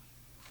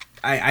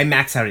 I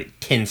max out at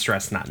 10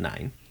 stress, not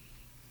 9.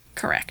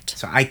 Correct.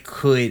 So I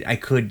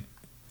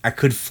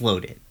could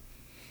float it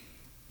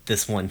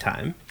this one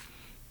time.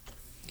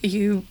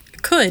 You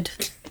could.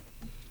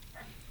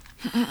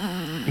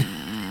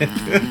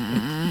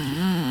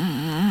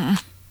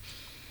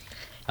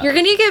 You're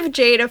gonna give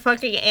Jade a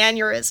fucking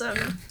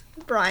aneurysm,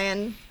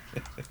 Brian.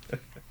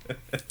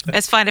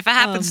 it's fine. If it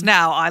happens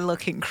now, I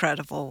look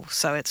incredible,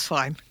 so it's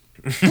fine.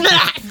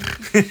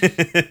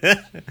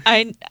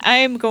 I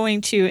am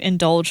going to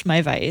indulge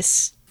my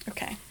vice.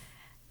 Okay.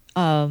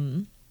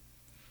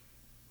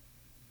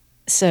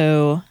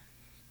 So,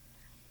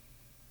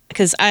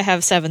 because I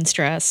have 7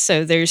 stress,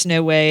 so there's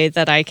no way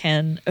that I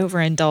can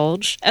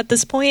overindulge at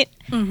this point,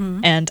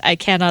 and I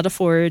cannot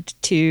afford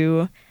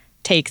to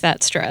take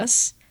that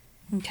stress.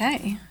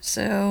 Okay.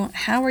 So,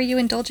 how are you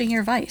indulging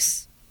your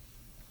vice?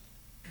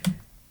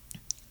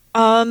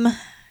 I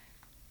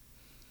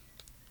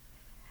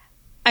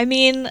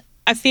mean,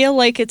 I feel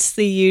like it's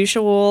the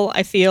usual.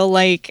 I feel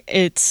like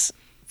it's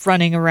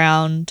running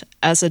around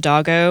as a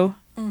doggo.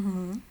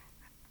 Do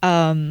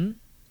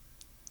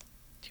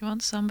you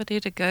want somebody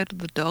to go to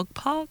the dog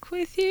park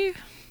with you?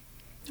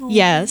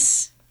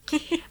 Yes.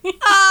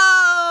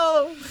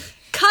 Oh,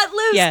 cut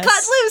loose, Yes.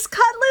 cut loose,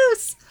 cut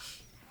loose.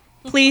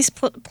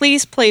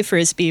 Please play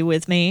frisbee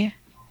with me.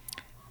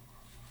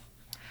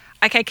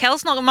 Okay,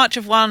 Kel's not much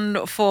of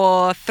one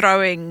for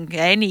throwing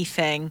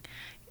anything,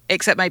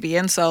 except maybe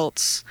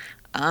insults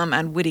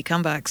and witty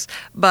comebacks.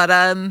 But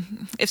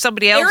if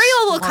somebody else,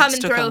 Ariel will wants come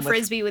and to throw a with-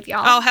 frisbee with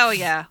y'all. Oh hell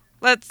yeah!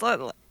 Let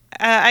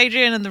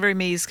Adrian and the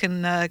roomies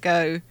can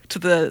go to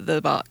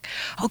the park.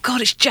 Oh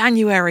god, it's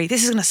January.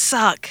 This is gonna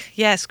suck.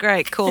 Yes,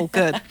 great, cool,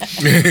 good.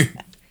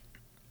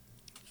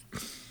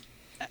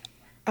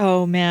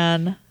 Oh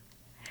man.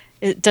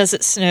 Does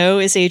it snow?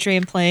 Is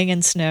Adrian playing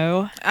in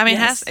snow? I mean,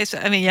 Yes.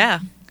 yeah.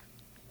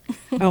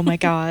 Oh my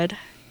god.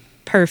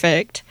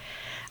 Perfect.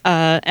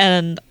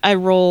 And I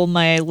roll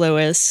my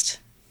lowest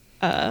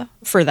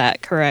for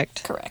that,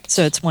 correct? Correct.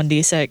 So it's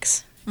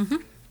 1d6.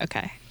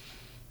 Okay.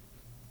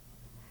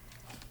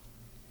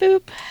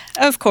 Boop.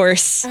 Of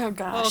course. Oh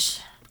gosh.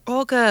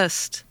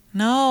 August.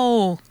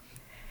 No.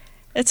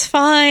 It's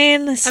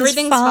fine. This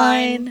Everything's is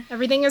fine.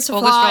 Everything is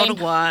August fine. rolled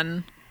a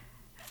 1.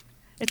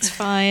 It's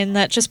fine.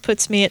 That just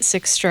puts me at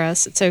 6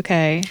 stress. It's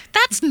okay.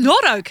 That's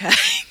not okay.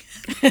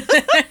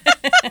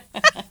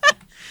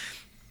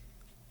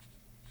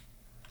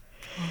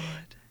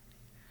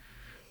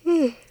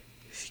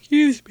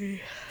 Excuse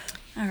me.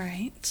 All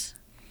right.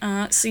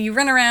 So you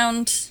run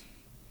around.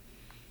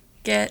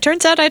 Get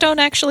Turns out I don't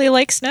actually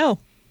like snow.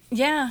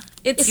 yeah.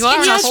 It's You are an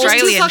It's just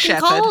Australian too fucking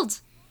shepherd. cold.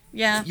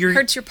 yeah. You're-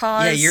 Hurts your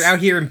paws. Yeah, you're out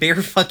here in bare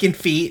fucking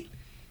feet.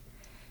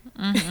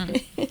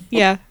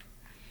 Yeah.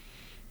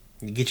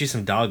 You get you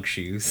some dog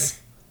shoes.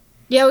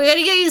 Yeah, we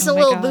gotta get you some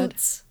my little God.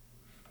 boots.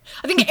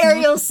 I think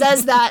Ariel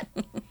says that.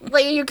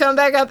 Like, you come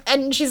back up,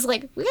 and she's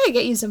like, we gotta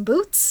get you some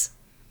boots.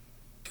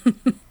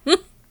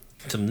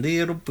 Some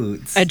little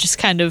boots. I just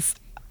kind of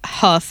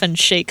huff and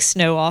shake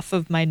snow off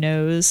of my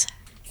nose.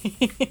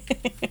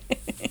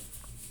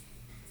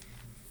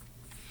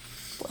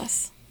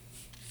 Bless.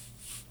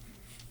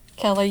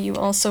 Kel, are you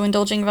also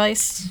indulging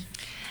vice?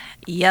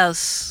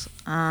 Yes.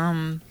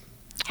 How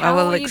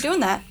will are you doing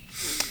that?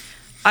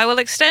 I will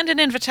extend an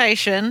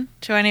invitation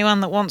to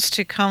anyone that wants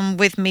to come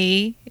with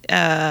me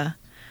to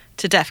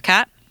Death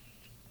Cat.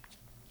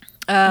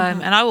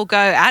 And I will go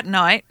at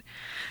night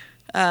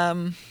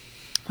when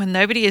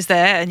nobody is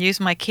there and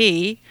use my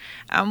key.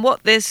 And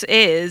what this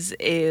is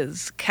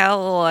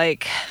Kel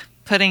like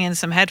putting in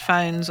some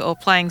headphones or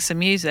playing some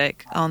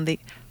music on the.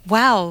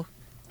 Wow,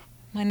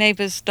 my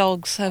neighbor's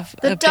dogs have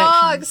The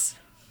objections.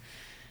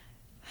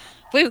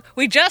 dogs!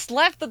 We just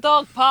left the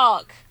dog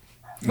park.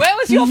 Where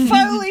was your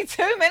Foley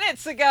 2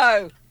 minutes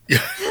ago?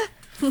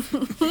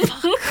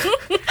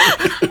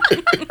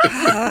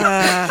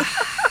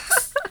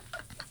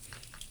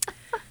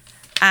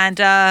 And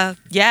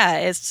yeah,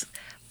 it's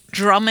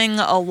drumming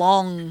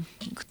along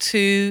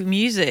to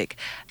music.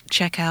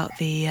 Check out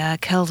the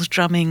Kel's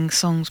Drumming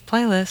Songs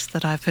playlist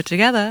that I've put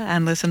together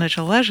and listen at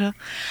your leisure.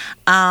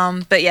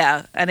 But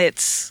yeah, and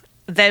it's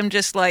them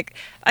just like,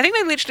 I think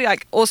they literally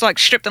like also like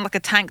stripped in like a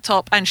tank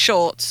top and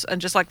shorts and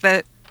just like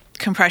the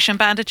compression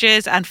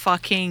bandages and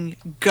fucking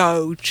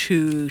go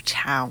to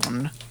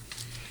town.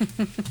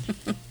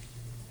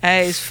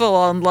 It's full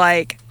on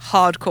like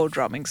hardcore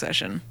drumming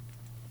session.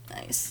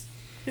 Nice.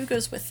 Who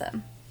goes with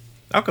them?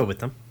 I'll go with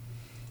them.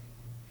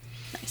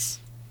 Nice.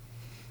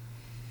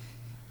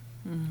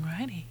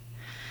 Alrighty.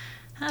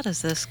 How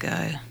does this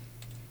go?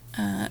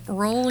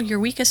 Roll your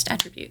weakest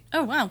attribute.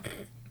 Oh wow.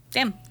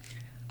 Damn.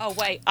 Oh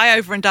wait, I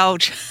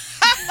overindulge.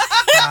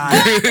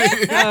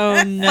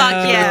 Oh no.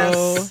 Fuck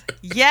yes.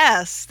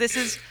 Yes, this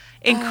is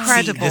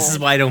incredible. See, this is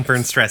why I don't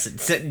burn stress.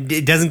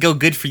 It doesn't go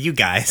good for you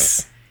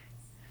guys.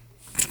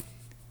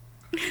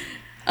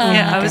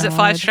 Yeah, I was at 5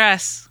 God.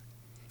 stress.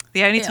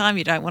 The only Yeah. time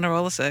you don't want to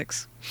roll a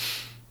 6.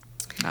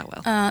 Oh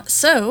well.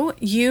 So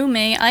you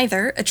may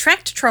either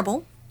attract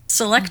trouble,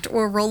 select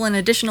or roll an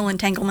additional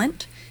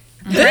entanglement,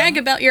 brag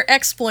about your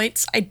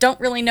exploits. I don't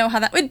really know how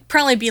that would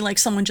probably be like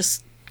someone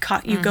just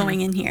caught you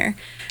going in here.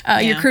 Your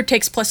Yeah. crew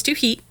takes +2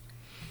 heat.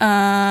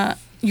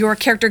 Your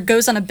character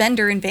goes on a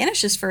bender and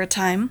vanishes for a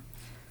time.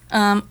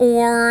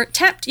 Or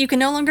tapped, you can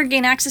no longer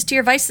gain access to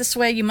your vice this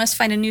way. You must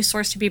find a new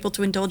source to be able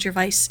to indulge your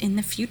vice in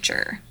the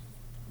future.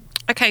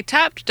 Okay,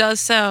 tapped does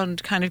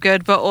sound kind of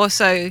good, but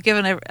also,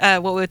 given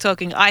what we were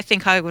talking, I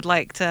think I would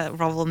like to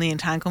roll on the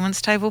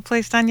entanglements table,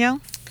 please, Danielle.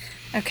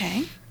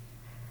 Okay.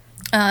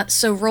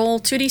 So roll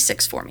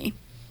 2d6 for me.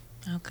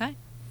 Okay.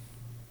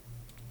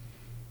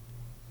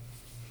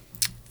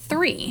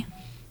 3.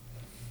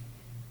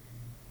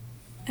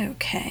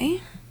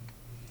 Okay.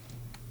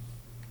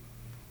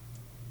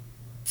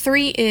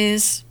 3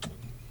 is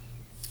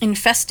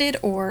infested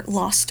or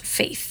lost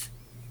faith.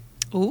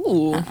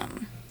 Ooh.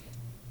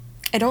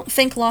 I don't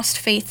think lost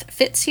faith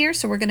fits here,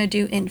 so we're going to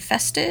do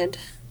infested.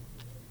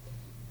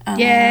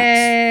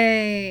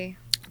 Yay!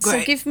 So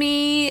Great. give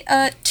me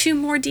 2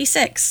 more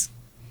d6.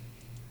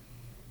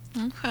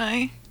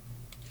 Okay.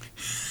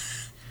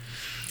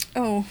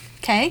 Oh,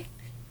 okay.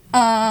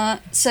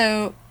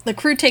 So the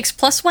crew takes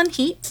 +1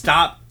 heat.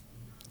 Stop.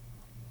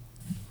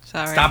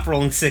 Sorry. Stop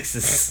rolling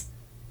sixes.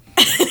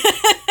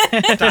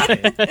 Stop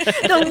it.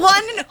 The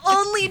one and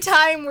only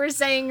time we're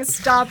saying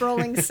stop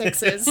rolling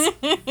sixes.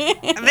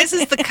 This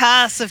is the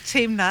curse of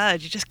Team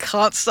Nerd. You just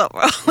can't stop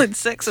rolling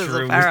sixes,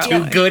 We're apparently.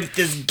 too good at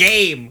this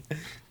game.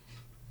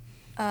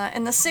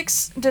 And the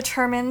 6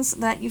 determines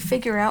that you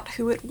figure out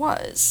who it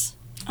was.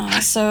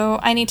 So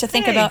I need to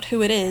think Hey. about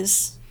who it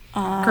is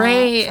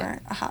Great.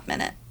 for a hot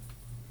minute.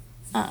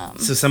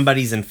 So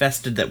somebody's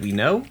infested that we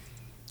know?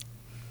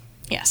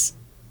 Yes.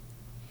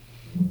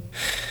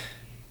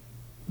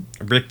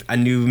 Rip a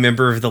new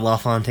member of the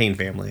LaFontaine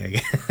family, I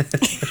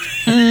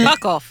guess.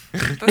 Fuck off.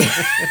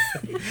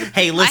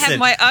 Hey, I listen. have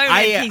my own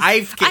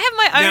NPCs. I have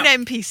my own now,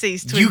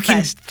 NPCs to you can-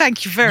 invest.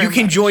 Thank you very You much.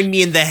 can join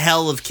me in the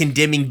hell of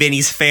condemning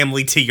Benny's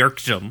family to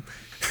Yerkdom.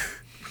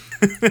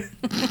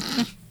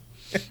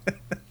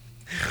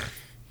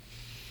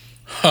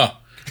 Huh.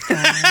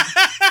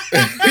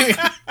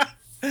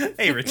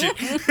 Hey, Richard.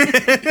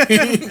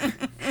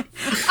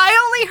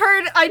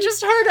 I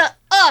just heard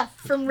a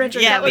from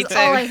Richard. Yeah, that me was too.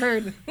 all I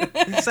heard.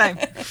 Same.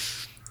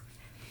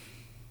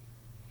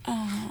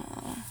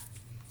 Oh,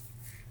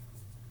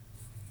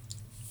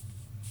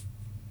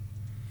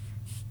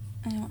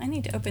 I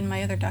need to open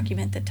my other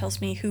document that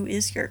tells me who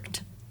is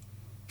yerked.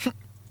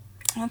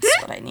 That's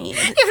what I need.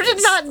 You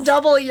did not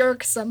double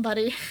yerk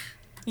somebody.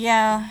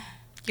 Yeah.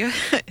 You're,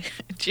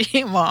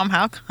 gee, Mom,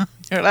 how come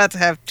you're allowed to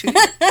have two?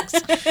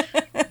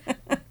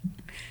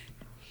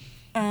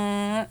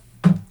 Uh,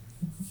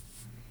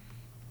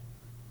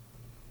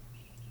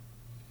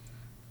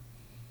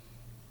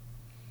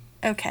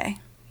 okay.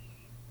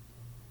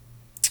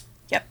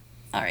 Yep.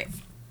 All right.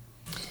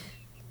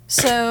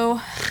 So,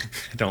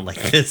 I don't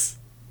like this.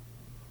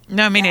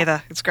 No, me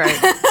neither. It's great.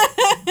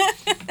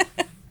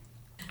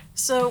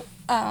 so,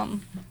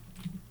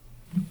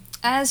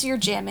 as you're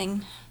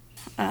jamming,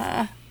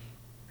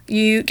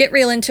 you get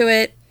real into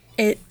it.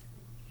 It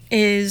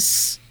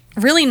is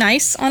really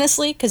nice,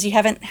 honestly, because you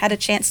haven't had a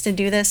chance to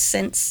do this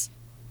since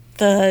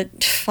the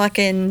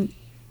fucking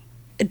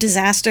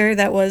disaster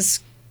that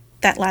was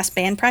that last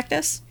band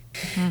practice.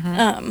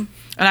 And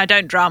I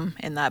don't drum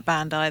in that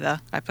band either.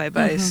 I play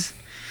bass.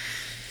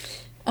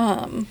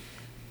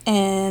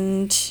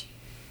 And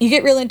you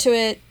get real into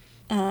it.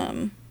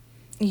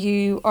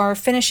 You are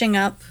finishing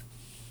up.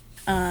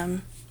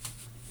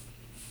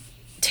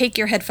 Take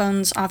your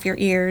headphones off your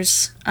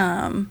ears,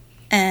 and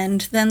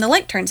then the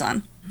light turns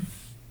on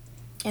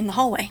in the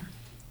hallway.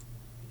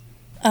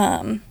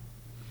 Dante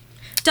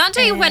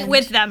went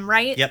with them,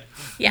 right? Yep.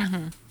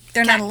 Yeah,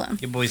 they're not alone.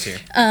 Your boy's here.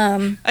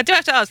 I do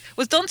have to ask,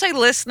 was Dante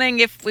listening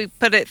if we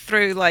put it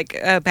through like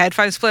a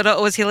headphone splitter,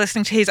 or was he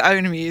listening to his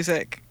own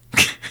music?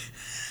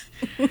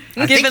 I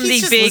Given think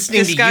he's the just big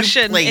listening to you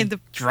discussion play in the-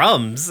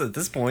 drums at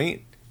this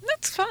point.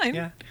 That's fine.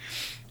 Yeah.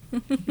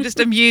 Just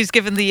amused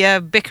given the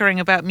bickering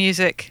about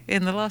music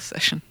in the last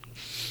session.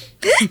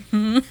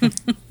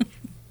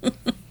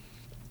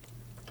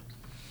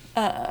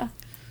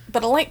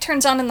 But a light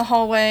turns on in the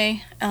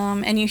hallway,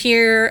 and you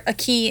hear a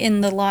key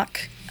in the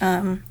lock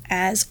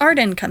as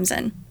Arden comes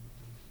in.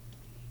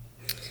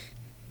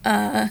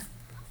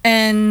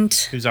 And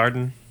Who's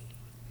Arden?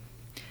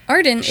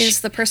 Arden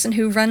is the person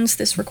who runs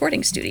this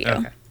recording studio.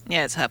 Okay.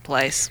 Yeah, it's her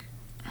place.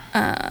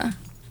 And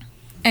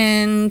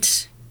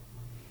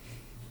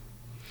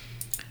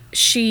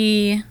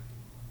she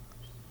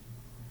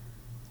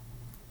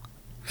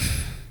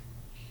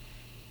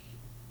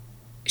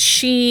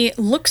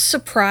looks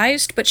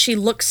surprised, but she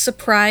looks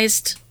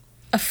surprised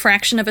a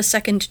fraction of a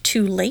second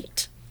too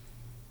late.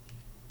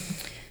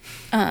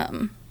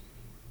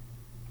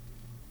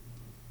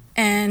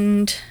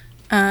 And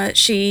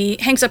she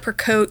hangs up her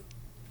coat,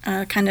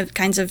 kind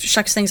of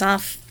shucks things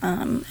off,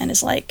 and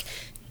is like,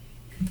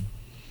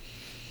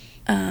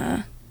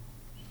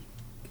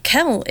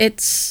 Kel,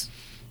 it's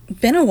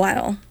been a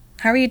while.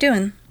 How are you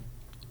doing?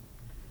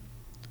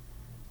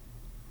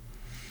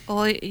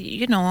 Well,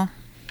 you know,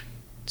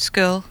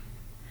 school.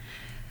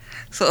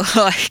 Sort of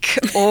like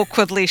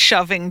awkwardly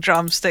shoving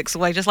drumsticks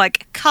away, just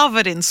like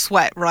covered in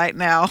sweat right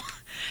now.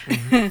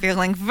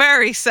 Feeling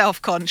very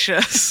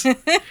self-conscious.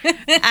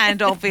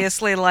 And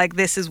obviously like,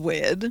 this is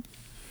weird.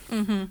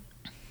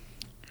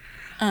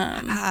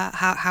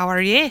 How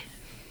are you?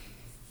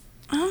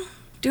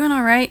 Doing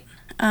all right.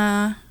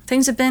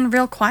 Things have been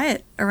real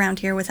quiet around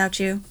here without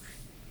you.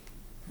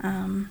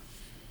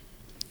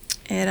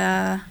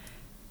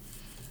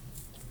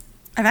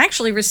 I've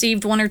actually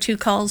received 1 or 2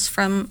 calls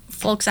from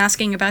folks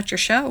asking about your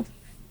show.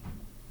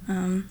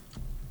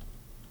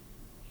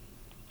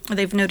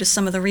 They've noticed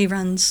some of the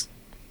reruns.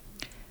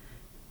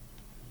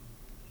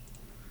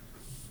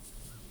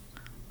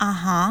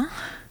 Uh-huh.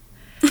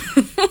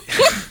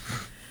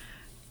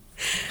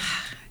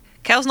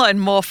 Kel's not in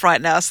morph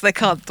right now, so they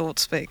can't thought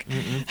speak.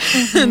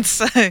 And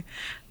so, but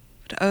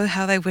oh,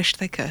 how they wished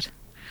they could.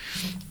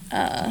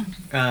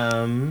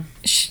 Okay.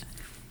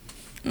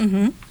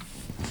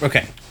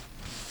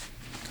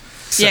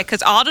 Yeah,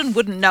 because Arden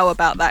wouldn't know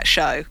about that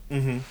show.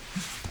 Mm-hmm.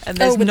 And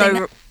there's would they no...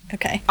 not?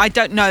 Okay. I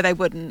don't know they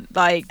wouldn't.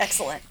 Like,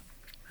 Excellent.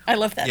 I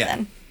love that Yeah.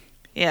 then.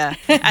 yeah.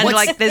 And What's-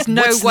 like, there's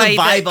no what's way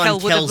the vibe that Kel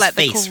on would have Kel's let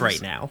the face calls...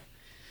 right now?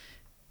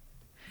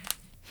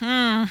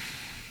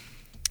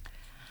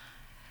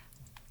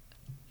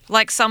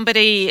 Like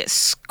somebody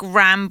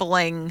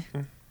scrambling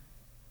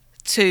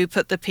to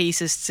put the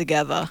pieces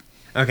together.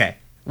 Okay.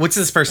 What's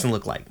this person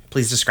look like?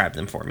 Please describe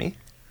them for me.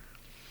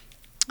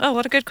 Oh,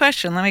 what a good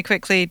question. Let me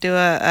quickly do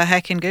a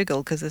hack in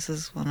Google, because this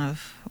is one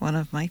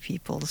of my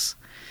people's.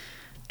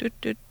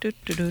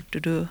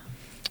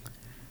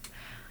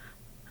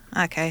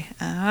 Okay.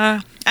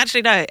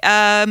 Actually, no.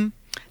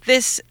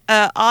 This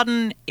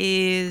Arden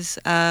is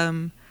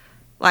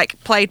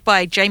like played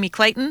by Jamie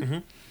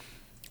Clayton,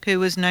 who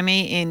was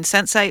Nomi in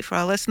Sense8 for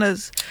our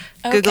listeners.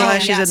 Google her.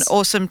 She's an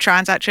awesome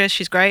trans actress.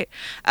 She's great.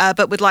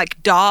 But with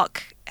like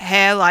dark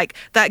hair, like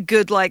that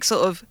good like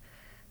sort of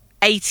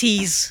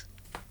 80s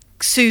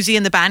Susie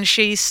and the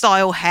Banshees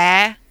style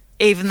hair,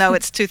 even though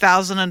it's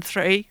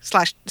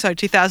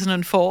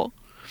 2004.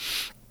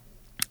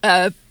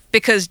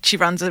 Because she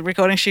runs a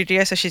recording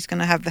studio, so she's going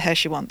to have the hair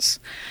she wants.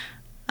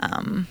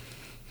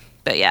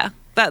 But yeah,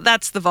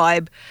 that's the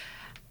vibe.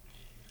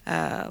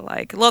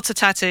 Like lots of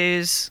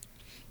tattoos,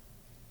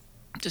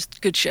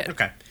 just good shit.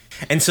 Okay.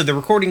 And so the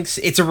recordings,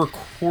 is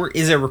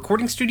it a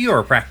recording studio or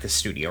a practice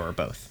studio or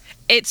both?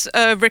 It's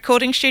a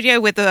recording studio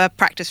with a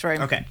practice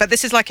room. Okay. But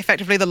this is like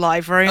effectively the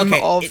live room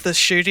of the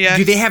studio.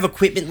 Do they have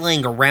equipment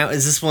laying around?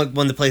 Is this one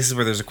of the places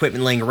where there's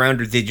equipment laying around,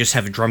 or do they just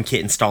have a drum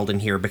kit installed in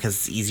here because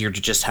it's easier to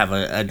just have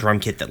a drum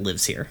kit that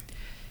lives here?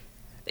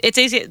 It's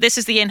easy. This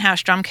is the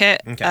in-house drum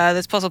kit. Okay.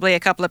 There's possibly a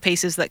couple of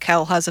pieces that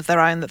Kel has of their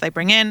own that they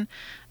bring in.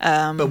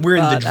 But we're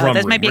in the drum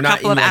there's room. maybe We're a not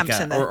couple in of like amps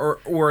in there.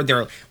 or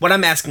there. What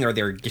I'm asking, are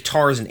there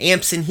guitars and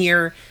amps in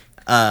here?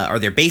 Are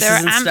there basses There are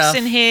and amps stuff?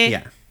 in here.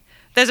 Yeah.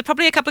 There's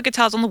probably a couple of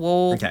guitars on the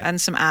wall Okay.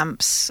 and some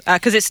amps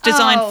because it's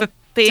designed Oh, for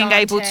being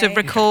able to Dante.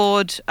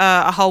 record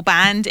a whole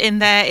band in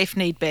there if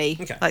need be.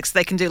 Okay. Like so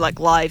they can do like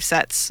live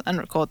sets and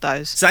record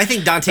those. So I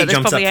think Dante But there's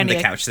jumps up probably from the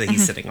only a- couch that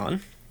he's sitting on.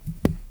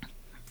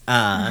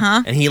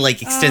 And he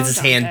like extends his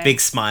hand, Dante. big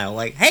smile,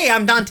 like, "Hey,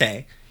 I'm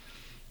Dante.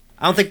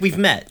 I don't think we've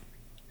met."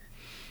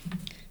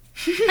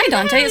 Hi,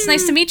 Dante. It's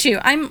nice to meet you.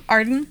 I'm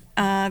Arden.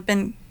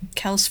 Been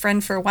Kel's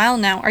friend for a while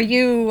now. Are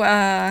you,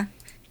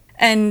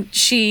 And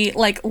she,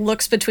 like,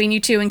 looks between you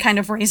two and kind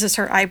of raises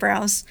her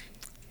eyebrows.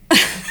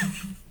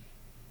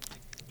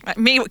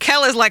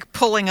 Kel is like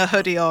pulling a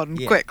hoodie on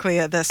quickly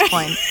at this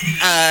point.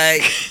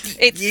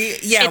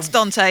 It's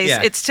Dante's.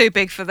 Yeah. It's too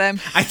big for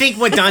them. I think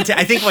what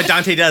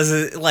Dante does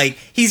is like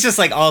he's just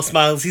like all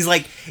smiles. He's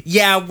like,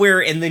 "Yeah,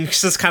 we're," and then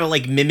just kind of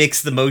like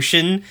mimics the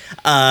motion.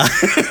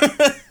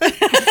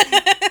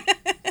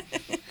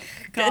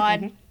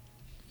 God.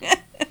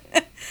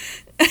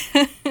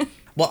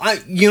 Well,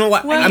 you know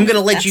what? I'm gonna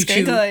let that's you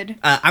two. good.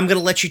 I'm gonna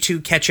let you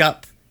two catch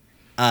up.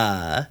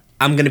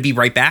 I'm gonna be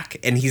right back,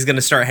 and he's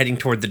gonna start heading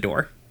toward the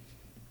door.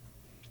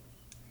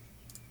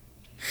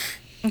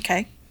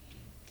 Okay.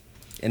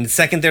 And the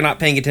second they're not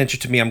paying attention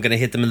to me, I'm gonna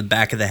hit them in the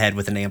back of the head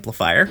with an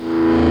amplifier.